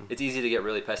 Mm-hmm. It's easy to get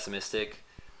really pessimistic,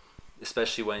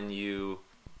 especially when you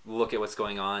look at what's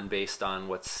going on based on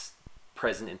what's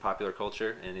present in popular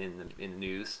culture and in the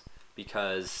news,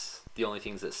 because the only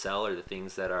things that sell are the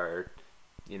things that are,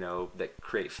 that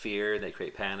create fear, they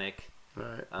create panic,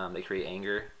 right. they create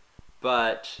anger.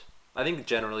 But I think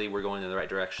generally we're going in the right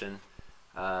direction.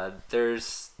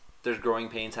 There's growing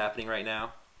pains happening right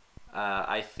now.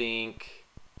 I think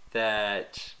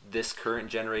that this current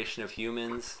generation of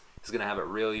humans is going to have it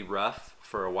really rough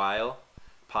for a while,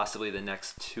 possibly the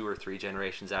next 2 or 3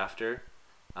 generations after.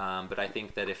 But I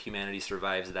think that if humanity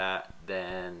survives that,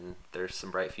 then there's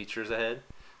some bright futures ahead.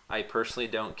 I personally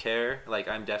don't care. Like,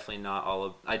 I definitely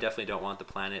don't want the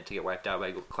planet to get wiped out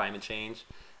by climate change,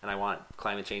 and I want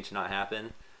climate change to not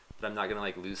happen. But I'm not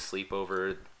gonna lose sleep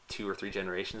over 2 or 3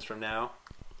 generations from now,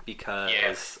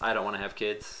 because I don't want to have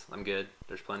kids. I'm good.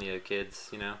 There's plenty of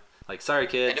kids. Sorry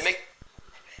kids. And to make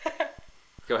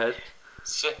Go ahead.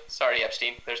 Sorry,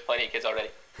 Epstein. There's plenty of kids already.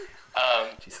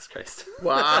 Jesus Christ.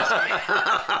 Wow.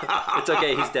 It's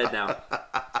okay. He's dead now.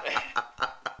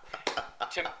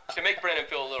 To make Brennan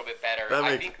feel a little bit better,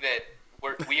 I think that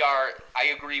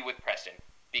I agree with Preston,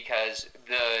 because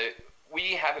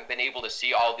we haven't been able to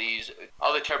see all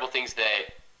the terrible things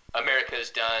that America has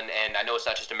done, and I know it's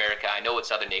not just America, I know it's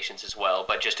other nations as well,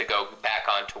 but just to go back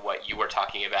on to what you were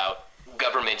talking about,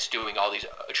 governments doing all these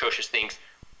atrocious things,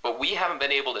 but we haven't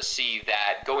been able to see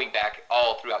that going back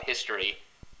all throughout history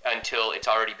until it's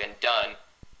already been done,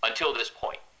 until this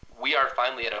point. We are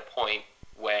finally at a point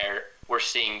where we're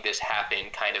seeing this happen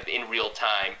kind of in real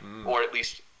time, or at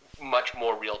least much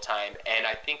more real time, and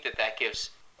I think that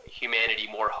gives humanity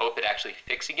more hope at actually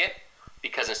fixing it,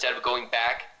 because instead of going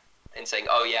back and saying,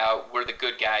 oh yeah, we're the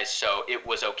good guys, so it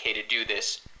was okay to do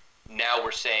this, now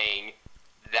we're saying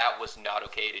that was not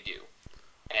okay to do.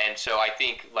 And so I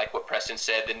think, like what Preston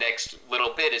said, the next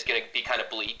little bit is going to be kind of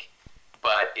bleak,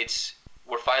 but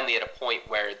we're finally at a point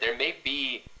where there may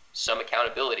be some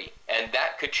accountability, and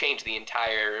that could change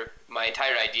my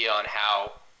entire idea on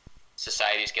how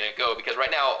society is going to go, because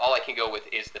right now all I can go with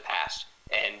is the past,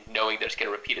 and knowing that it's going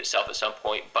to repeat itself at some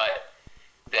point, but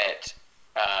that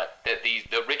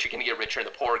the rich are going to get richer and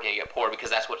the poor are going to get poor, because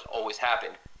that's what's always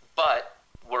happened. But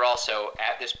we're also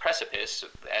at this precipice,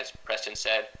 as Preston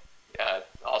said,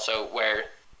 also where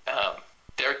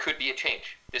there could be a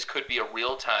change. This could be a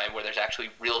real time where there's actually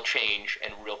real change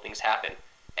and real things happen.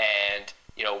 And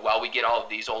while we get all of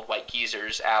these old white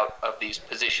geezers out of these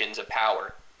positions of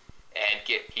power and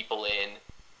get people in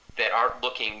that aren't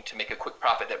looking to make a quick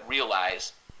profit, that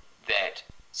realize that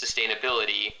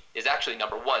sustainability is actually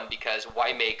number one, because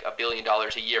why make $1 billion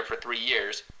a year for 3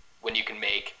 years when you can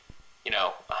make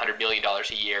 $100 million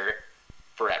a year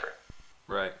forever?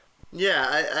 Right.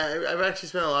 Yeah, I've actually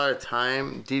spent a lot of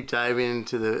time deep diving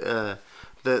into the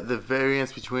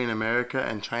variance between America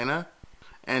and China.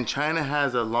 And China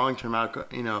has a long-term outcome.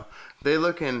 They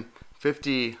look in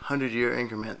 50, 100-year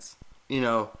increments.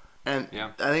 And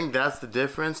I think that's the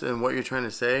difference in what you're trying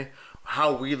to say.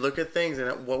 How we look at things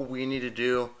and what we need to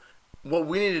do. What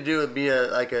we need to do would be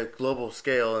a global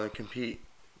scale and compete.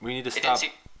 We need to stop.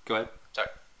 Go ahead. Sorry.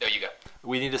 No, you go.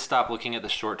 We need to stop looking at the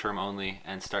short term only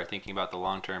and start thinking about the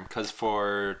long term. Because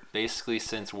for basically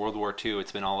since World War II,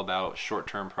 it's been all about short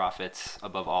term profits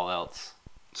above all else.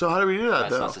 So how do we do that?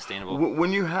 That's not sustainable.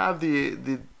 When you have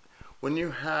when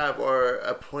you have our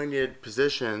appointed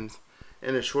positions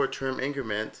in a short term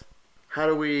increment, how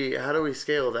do we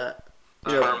scale that?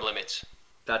 Term limits.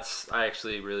 I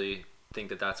actually really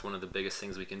think that's one of the biggest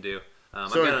things we can do.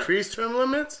 Increase term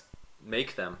limits?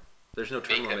 Make them. There's no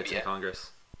term limits in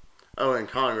Congress. Oh, in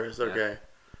Congress, okay. Yeah.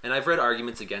 And I've read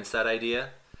arguments against that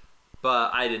idea,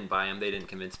 but I didn't buy them. They didn't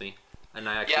convince me. And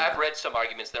I've read some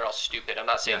arguments. They're all stupid. I'm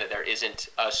not saying that there isn't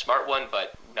a smart one,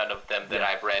 but none of them that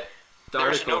I've read. The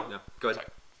article. No, go ahead.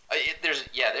 There's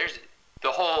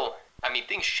the whole. I mean,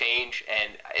 things change,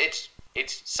 and it's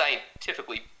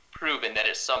scientifically proven that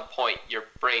at some point your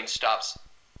brain stops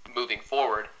moving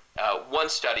forward. One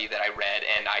study that I read,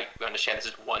 and I understand this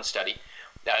is one study,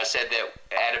 said that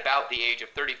at about the age of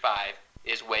 35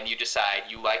 is when you decide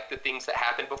you like the things that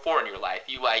happened before in your life.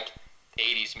 You like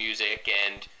 80s music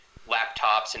and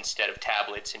laptops instead of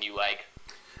tablets, and you like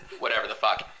whatever the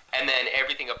fuck. And then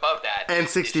everything above that.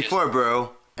 N64,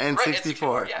 bro.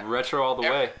 N64. Yeah. Retro all the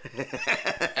way.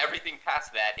 Everything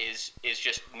past that is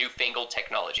just newfangled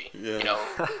technology. Yeah.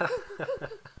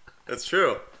 That's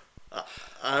true.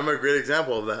 I'm a great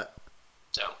example of that.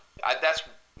 So that's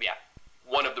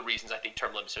one of the reasons I think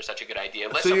term limits are such a good idea.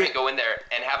 Let somebody go in there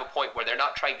and have a point where they're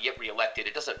not trying to get reelected.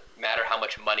 It doesn't matter how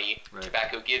much money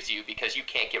tobacco gives you, because you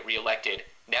can't get reelected.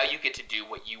 Now you get to do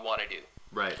what you want to do.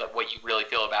 Right. What you really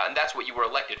feel about. And that's what you were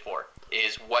elected for,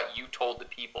 is what you told the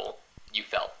people you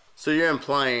felt. So you're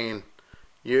implying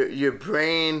your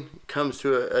brain comes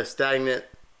to a stagnant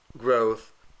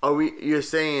growth. You're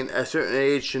saying a certain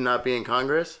age should not be in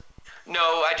Congress? No,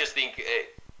 I just think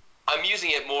I'm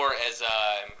using it more as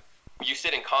you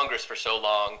sit in Congress for so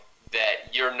long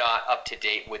that you're not up to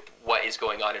date with what is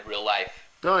going on in real life.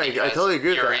 No, I totally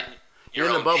agree with that. You're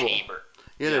in a bubble. Chamber.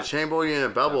 You're in a chamber, you're in a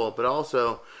bubble. But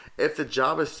also, if the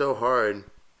job is so hard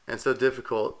and so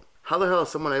difficult, how the hell is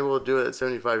someone able to do it at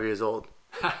 75 years old?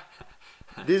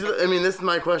 This is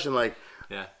my question. Like,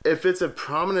 if it's a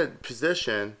prominent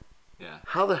position,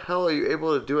 how the hell are you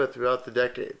able to do it throughout the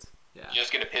decades? Yeah.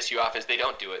 Just going to piss you off is they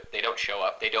don't do it. They don't show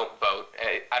up. They don't vote.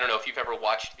 I don't know if you've ever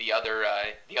watched the other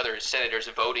senators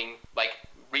voting, like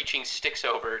reaching sticks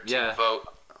over to vote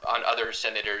on other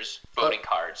senators' voting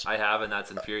cards. I have, and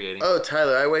that's infuriating. Oh,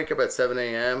 Tyler, I wake up at 7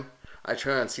 a.m. I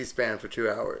turn on C-SPAN for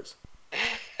 2 hours.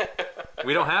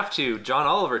 We don't have to. John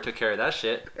Oliver took care of that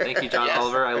shit. Thank you, John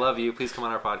Oliver. I love you. Please come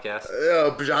on our podcast.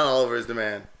 Oh, John Oliver is the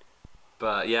man.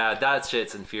 But yeah, that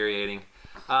shit's infuriating.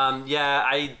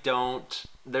 I don't.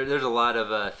 There's a lot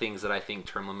of things that I think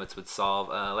term limits would solve.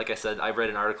 Like I said, I've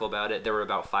read an article about it. There were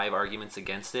about 5 arguments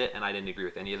against it, and I didn't agree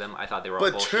with any of them. I thought they were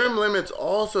all bullshit. But term limits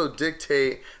also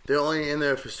dictate they're only in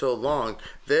there for so long.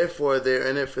 Therefore, they're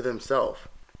in it for themselves.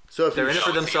 So if they're in it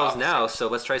for themselves now, so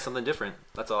let's try something different.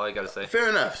 That's all I got to say. Fair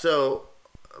enough. So,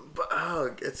 but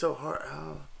it's so hard.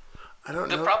 I don't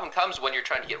know. The problem comes when you're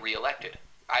trying to get reelected.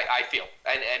 I feel,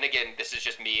 and again, this is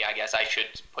just me. I guess I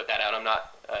should put that out. I'm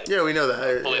not. We know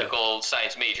that. Political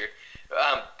science major,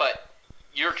 but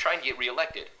you're trying to get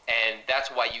reelected, and that's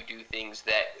why you do things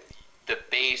that the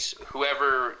base,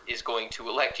 whoever is going to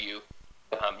elect you,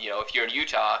 if you're in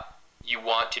Utah, you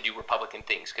want to do Republican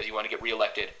things because you want to get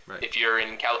reelected. Right. If you're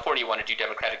in California, you want to do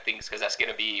Democratic things because that's going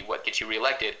to be what gets you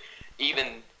reelected,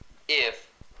 even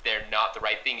if they're not the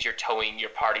right things. You're towing your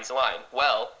party's line.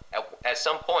 Well, at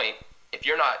some point, if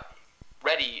you're not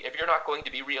ready, if you're not going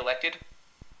to be reelected,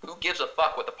 who gives a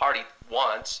fuck what the party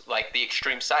wants, like the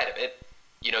extreme side of it?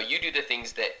 You do the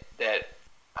things that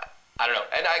I don't know.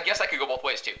 And I guess I could go both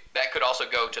ways too. That could also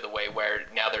go to the way where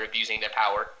now they're abusing their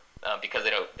power because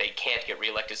they can't get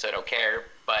reelected, so they don't care.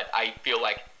 But I feel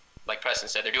like Preston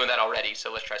said, they're doing that already, so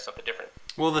let's try something different.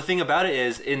 Well, the thing about it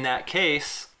is, in that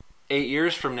case, 8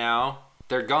 years from now,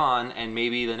 they're gone, and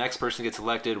maybe the next person gets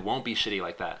elected won't be shitty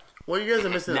like that. Well, you guys are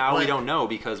missing now the point. We don't know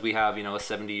because we have, a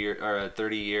 70-year or a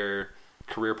 30-year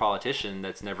career politician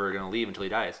that's never going to leave until he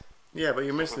dies. Yeah, but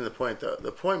you're missing the point, though.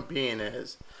 The point being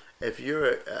is, if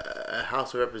you're a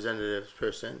House of Representatives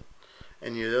person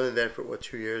and you're only there for,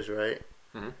 2 years, right?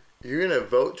 Mm-hmm. You're going to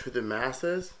vote to the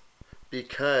masses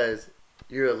because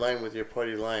you're aligned with your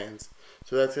party lines.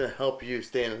 So that's going to help you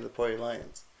stay in the party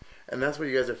lines. And that's what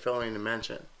you guys are failing to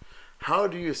mention. How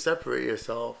do you separate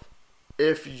yourself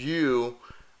if you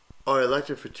are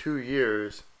elected for 2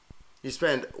 years, you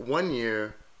spend 1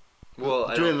 year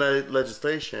doing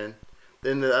legislation,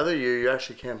 then the other year you're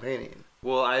actually campaigning?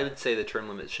 Well, I would say the term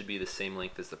limit should be the same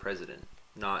length as the president,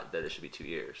 not that it should be 2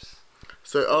 years.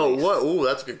 So,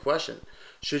 that's a good question.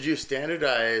 Should you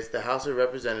standardize the House of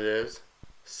Representatives,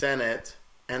 Senate,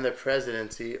 and the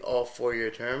presidency all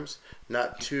 4-year terms,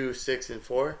 not 2, 6, and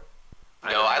 4?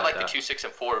 No, I like the 2, 6,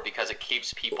 and 4 because it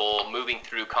keeps people moving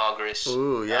through Congress at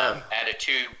a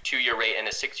 2-year rate and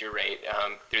a 6-year rate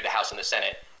through the House and the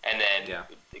Senate, and then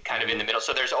kind of in the middle.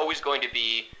 So there's always going to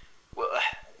be, well,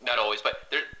 not always,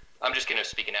 but I'm just going to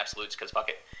speak in absolutes because fuck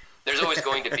it. There's always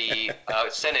going to be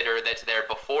a senator that's there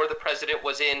before the president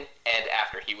was in and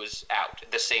after he was out,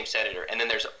 the same senator. And then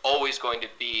there's always going to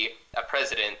be a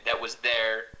president that was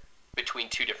there between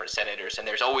 2 different senators, and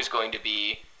there's always going to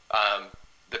be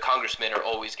the congressmen are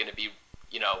always going to be,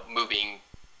 moving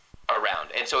around.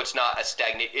 And so it's not a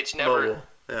stagnant, it's never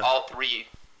all three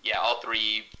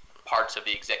parts of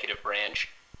the executive branch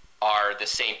are the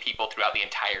same people throughout the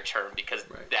entire term because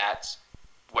that's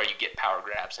where you get power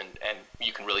grabs and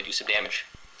you can really do some damage.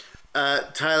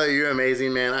 Tyler, you're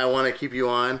amazing, man. I want to keep you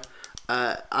on.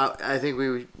 I think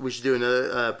we should do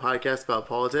another podcast about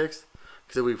politics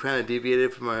because we kind of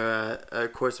deviated from our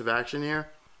course of action here.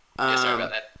 Sorry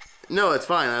about that. No, it's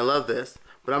fine. I love this.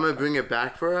 But I'm going to bring it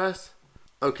back for us.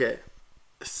 Okay.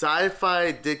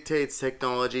 Sci-Fi dictates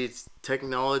technology.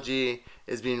 Technology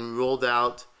is being rolled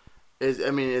out. Is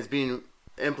being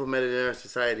implemented in our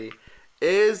society.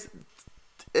 Is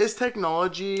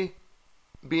technology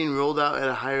being rolled out at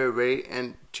a higher rate?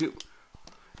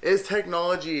 Is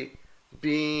technology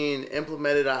being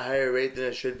implemented at a higher rate than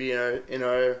it should be in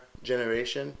our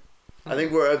generation? I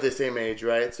think we're of the same age,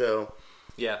 right? So...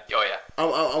 Yeah. Oh, yeah.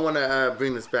 I want to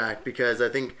bring this back because I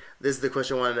think this is the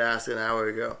question I wanted to ask an hour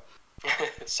ago.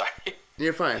 Sorry.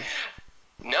 You're fine.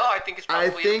 No, I think it's probably I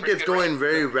think it's going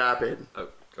very rapid. Oh,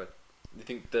 go ahead. You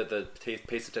think the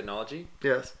pace of technology?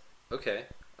 Yes. Okay.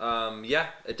 Yeah,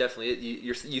 it definitely.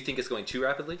 You think it's going too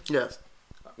rapidly? Yes.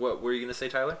 What were you gonna say,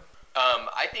 Tyler?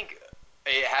 I think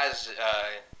it has.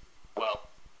 Well,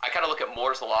 I kind of look at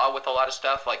Moore's law with a lot of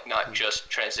stuff, like not just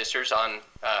transistors on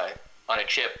a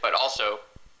chip, but also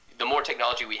the more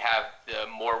technology we have, the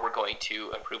more we're going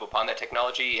to improve upon that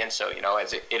technology. And so,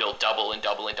 as it'll double and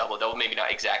double and double, maybe not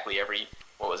exactly every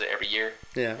year.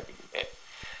 Yeah.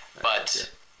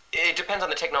 But it depends on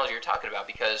the technology you're talking about,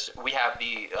 because we have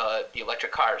the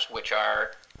electric cars, which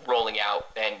are rolling out,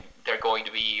 and they're going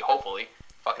to be hopefully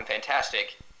fucking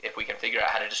fantastic if we can figure out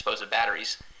how to dispose of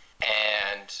batteries.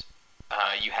 And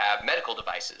you have medical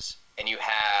devices, and you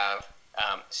have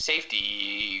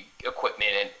safety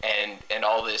equipment, and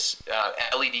all this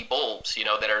LED bulbs,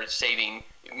 that are saving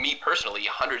me personally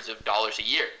hundreds of dollars a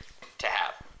year to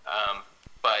have.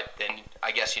 But then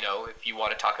I guess, if you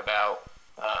want to talk about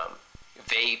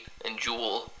vape and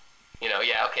Juul,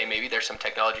 maybe there's some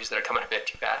technologies that are coming a bit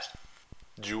too fast.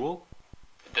 Juul?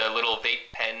 The little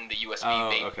vape pen, the USB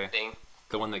vape thing.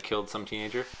 The one that killed some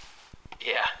teenager?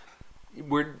 Yeah.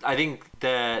 I think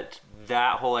that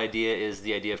whole idea is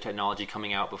the idea of technology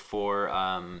coming out before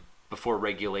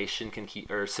regulation can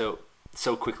keep, or so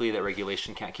quickly that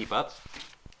regulation can't keep up.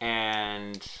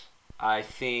 And I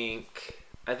think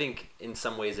in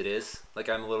some ways it is. Like,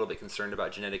 I'm a little bit concerned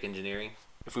about genetic engineering.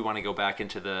 If we want to go back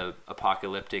into the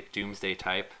apocalyptic doomsday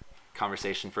type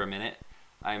conversation for a minute,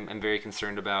 I'm very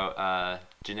concerned about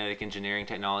genetic engineering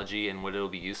technology and what it'll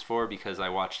be used for, because I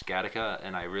watched Gattaca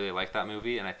and I really like that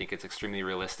movie and I think it's extremely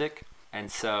realistic.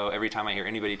 And so every time I hear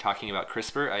anybody talking about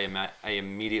CRISPR, I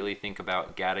immediately think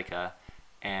about Gattaca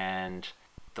and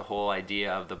the whole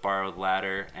idea of the borrowed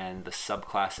ladder and the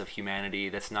subclass of humanity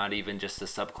that's not even just a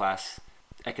subclass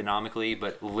economically,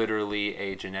 but literally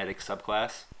a genetic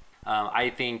subclass. I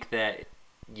think that,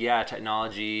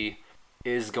 technology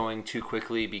is going too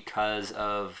quickly because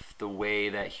of the way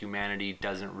that humanity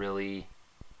doesn't really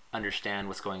understand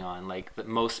what's going on. Like,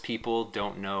 most people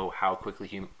don't know how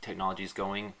quickly technology is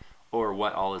going or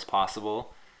what all is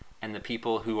possible. And the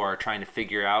people who are trying to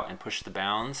figure out and push the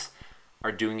bounds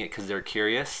are doing it because they're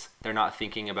curious. They're not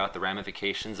thinking about the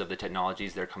ramifications of the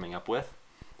technologies they're coming up with.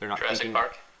 They're not Jurassic thinking.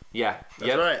 Park. Yeah.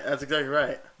 That's right. That's exactly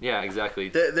right. Yeah, exactly.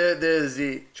 There's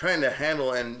the trying to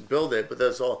handle and build it, but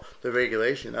there's all the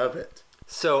regulation of it.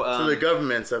 So the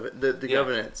governments of it, the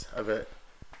governance of it.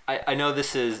 I know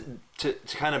this is, to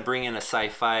kind of bring in a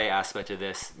sci-fi aspect of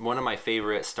this, one of my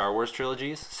favorite Star Wars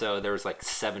trilogies. So there was like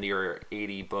 70 or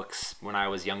 80 books when I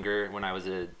was younger, when I was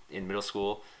in middle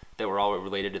school, that were all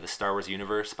related to the Star Wars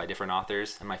universe by different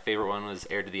authors. And my favorite one was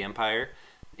Heir to the Empire.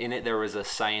 In it, there was a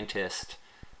scientist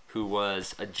who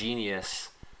was a genius,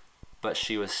 but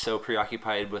she was so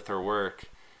preoccupied with her work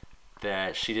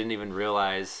that she didn't even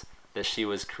realize that she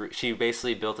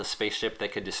basically built a spaceship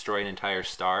that could destroy an entire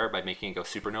star by making it go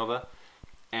supernova.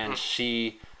 And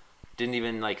she didn't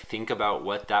even think about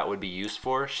what that would be used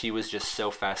for. She was just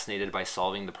so fascinated by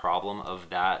solving the problem of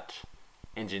that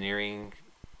engineering,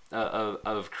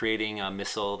 of creating a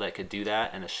missile that could do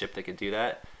that and a ship that could do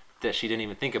that she didn't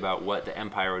even think about what the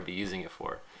Empire would be using it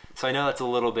for. So I know that's a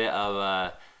little bit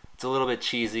of it's a little bit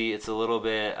cheesy. It's a little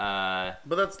bit but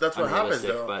that's what happens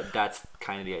though. But that's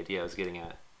kind of the idea I was getting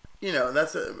at.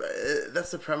 That's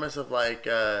the premise of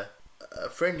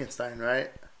Frankenstein,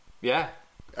 right? Yeah.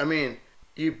 I mean,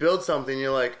 you build something,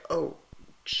 you're like, oh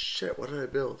shit, what did I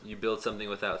build? You build something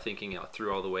without thinking out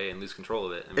through all the way and lose control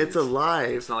of it. I mean, it's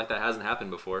alive. It's not like that hasn't happened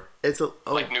before.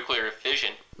 Like nuclear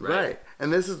fission. Right.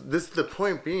 And this is the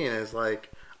point being is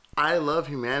I love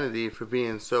humanity for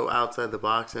being so outside the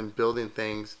box and building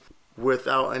things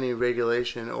without any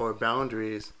regulation or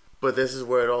boundaries. But this is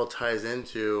where it all ties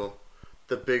into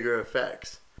the bigger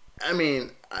effects. I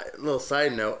mean, little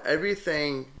side note,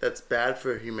 everything that's bad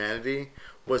for humanity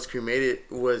was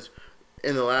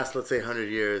in the last, let's say, 100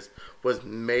 years, was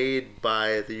made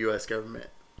by the U.S. government.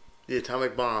 The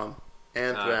atomic bomb,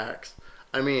 anthrax.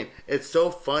 I mean, it's so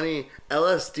funny.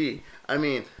 LSD. I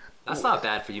mean... That's not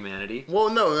bad for humanity. Well,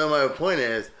 no, my point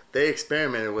is, they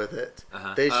experimented with it.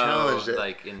 Uh-huh. They challenged it.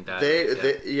 Like in bad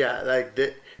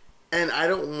ways, and I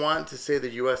don't want to say the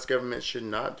U.S. government should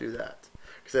not do that.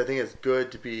 Because I think it's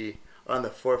good to be on the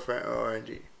forefront of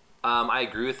R&D. I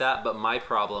agree with that, but my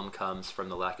problem comes from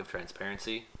the lack of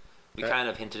transparency. We kind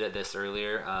of hinted at this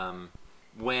earlier.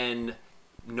 When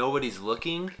nobody's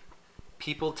looking,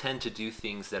 people tend to do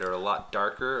things that are a lot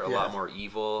darker, a lot more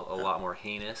evil, a lot more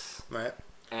heinous. Right.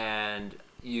 And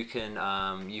you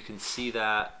can see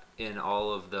that in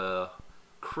all of the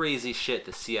crazy shit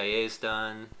the CIA's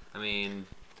done. I mean,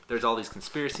 there's all these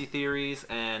conspiracy theories,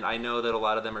 and I know that a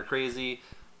lot of them are crazy,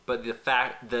 but the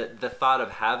thought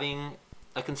of having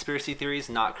a conspiracy theory is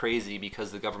not crazy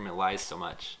because the government lies so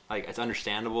much. Like, it's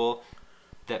understandable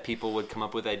that people would come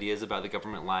up with ideas about the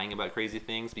government lying about crazy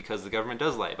things because the government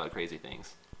does lie about crazy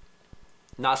things.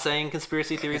 Not saying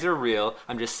conspiracy theories are real.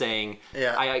 I'm just saying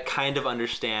I kind of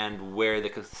understand where the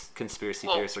conspiracy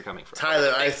theorists are coming from.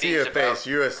 Tyler, I see your face.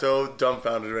 You are so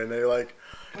dumbfounded right now. You're like...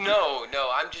 No,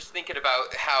 I'm just thinking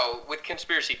about how, with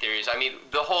conspiracy theories, I mean,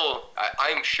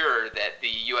 I'm sure that the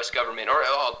U.S. government, or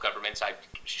all governments, I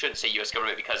shouldn't say U.S.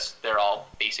 government because they're all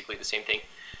basically the same thing,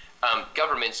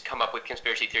 governments come up with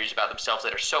conspiracy theories about themselves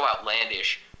that are so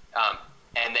outlandish,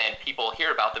 and then people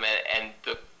hear about them, and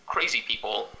the crazy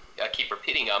people keep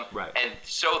repeating them, right. And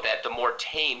so that the more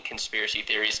tame conspiracy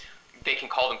theories, they can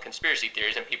call them conspiracy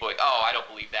theories, and people are like, oh, I don't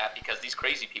believe that because these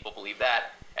crazy people believe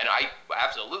that. And I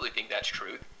absolutely think that's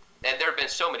truth. And there have been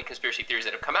so many conspiracy theories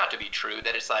that have come out to be true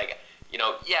that it's like,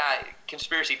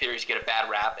 conspiracy theories get a bad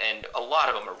rap, and a lot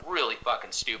of them are really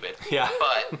fucking stupid. Yeah.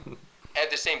 But at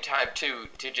the same time, too,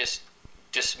 to just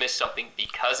dismiss something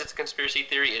because it's a conspiracy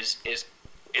theory is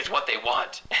what they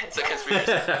want. It's a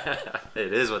conspiracy.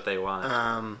 It is what they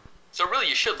want. So really,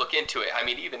 you should look into it. I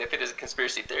mean, even if it is a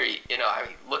conspiracy theory,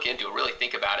 look into it, really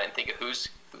think about it, and think of who's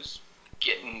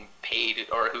getting paid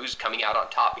or who's coming out on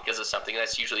top because of something.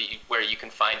 That's usually where you can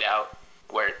find out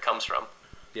where it comes from.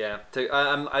 Yeah.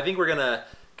 I think we're going to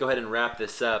go ahead and wrap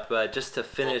this up, but just to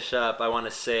finish up, I want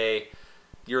to say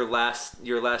your last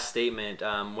statement.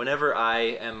 Whenever I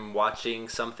am watching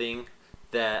something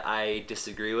that I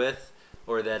disagree with,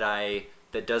 or that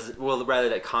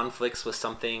conflicts with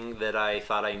something that I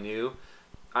thought I knew,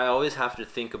 I always have to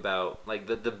think about, like,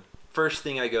 the first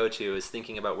thing I go to is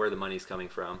thinking about where the money's coming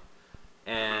from.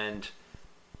 And,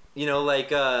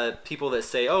 people that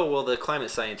say, oh, well, the climate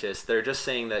scientists, they're just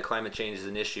saying that climate change is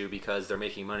an issue because they're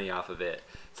making money off of it.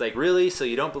 It's like, really? So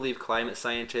you don't believe climate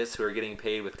scientists who are getting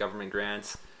paid with government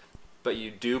grants, but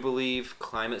you do believe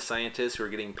climate scientists who are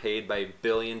getting paid by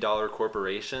billion-dollar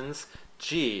corporations?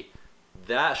 Gee,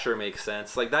 that sure makes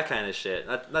sense. Like, that kind of shit.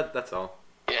 That's all.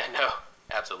 Yeah, no,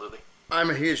 absolutely. I'm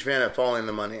a huge fan of following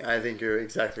the money. I think you're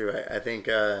exactly right. I think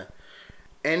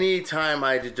any time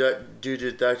I do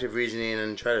deductive reasoning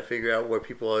and try to figure out where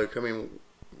people are coming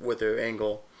with their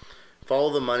angle,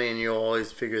 follow the money and you'll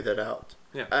always figure that out.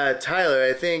 Yeah. Tyler,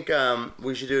 I think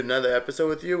we should do another episode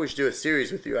with you. We should do a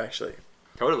series with you, actually.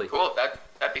 Totally. Cool.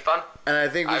 That'd be fun. And I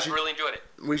think I've really enjoyed it.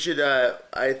 We should.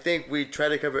 I think we try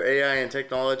to cover AI and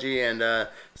technology and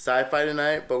sci-fi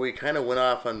tonight, but we kind of went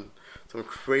off on some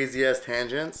crazy ass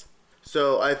tangents.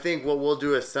 So I think what we'll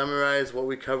do is summarize what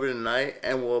we covered tonight,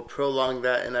 and we'll prolong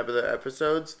that in other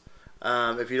episodes,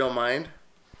 if you don't mind.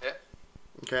 Yeah.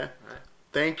 Okay. All right.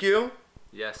 Thank you.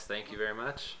 Yes, thank you very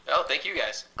much. Oh, thank you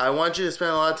guys. I want you to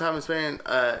spend a lot of time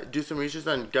do some research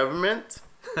on government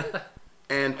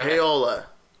and payola.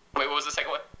 Wait, what was the second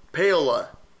one? Payola.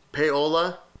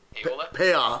 Payola?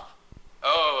 Payoff.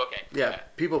 Oh, okay. Yeah,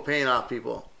 people paying off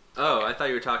people. Oh, I thought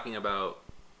you were talking about...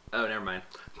 Oh, never mind.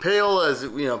 Payola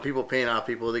is, people paying off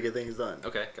people to get things done.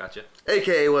 Okay, gotcha.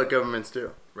 AKA what governments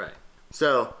do. Right.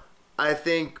 So, I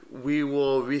think we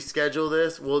will reschedule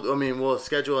this. We'll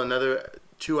schedule another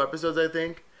 2 episodes, I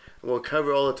think. We'll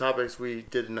cover all the topics we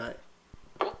did tonight.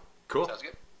 Cool. Sounds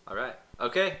good. All right.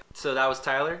 Okay, so that was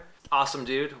Tyler. Awesome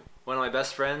dude. One of my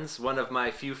best friends. One of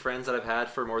my few friends that I've had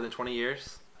for more than 20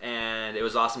 years. And it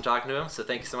was awesome talking to him, so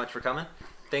thank you so much for coming.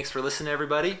 Thanks for listening,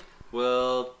 everybody.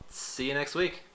 We'll see you next week.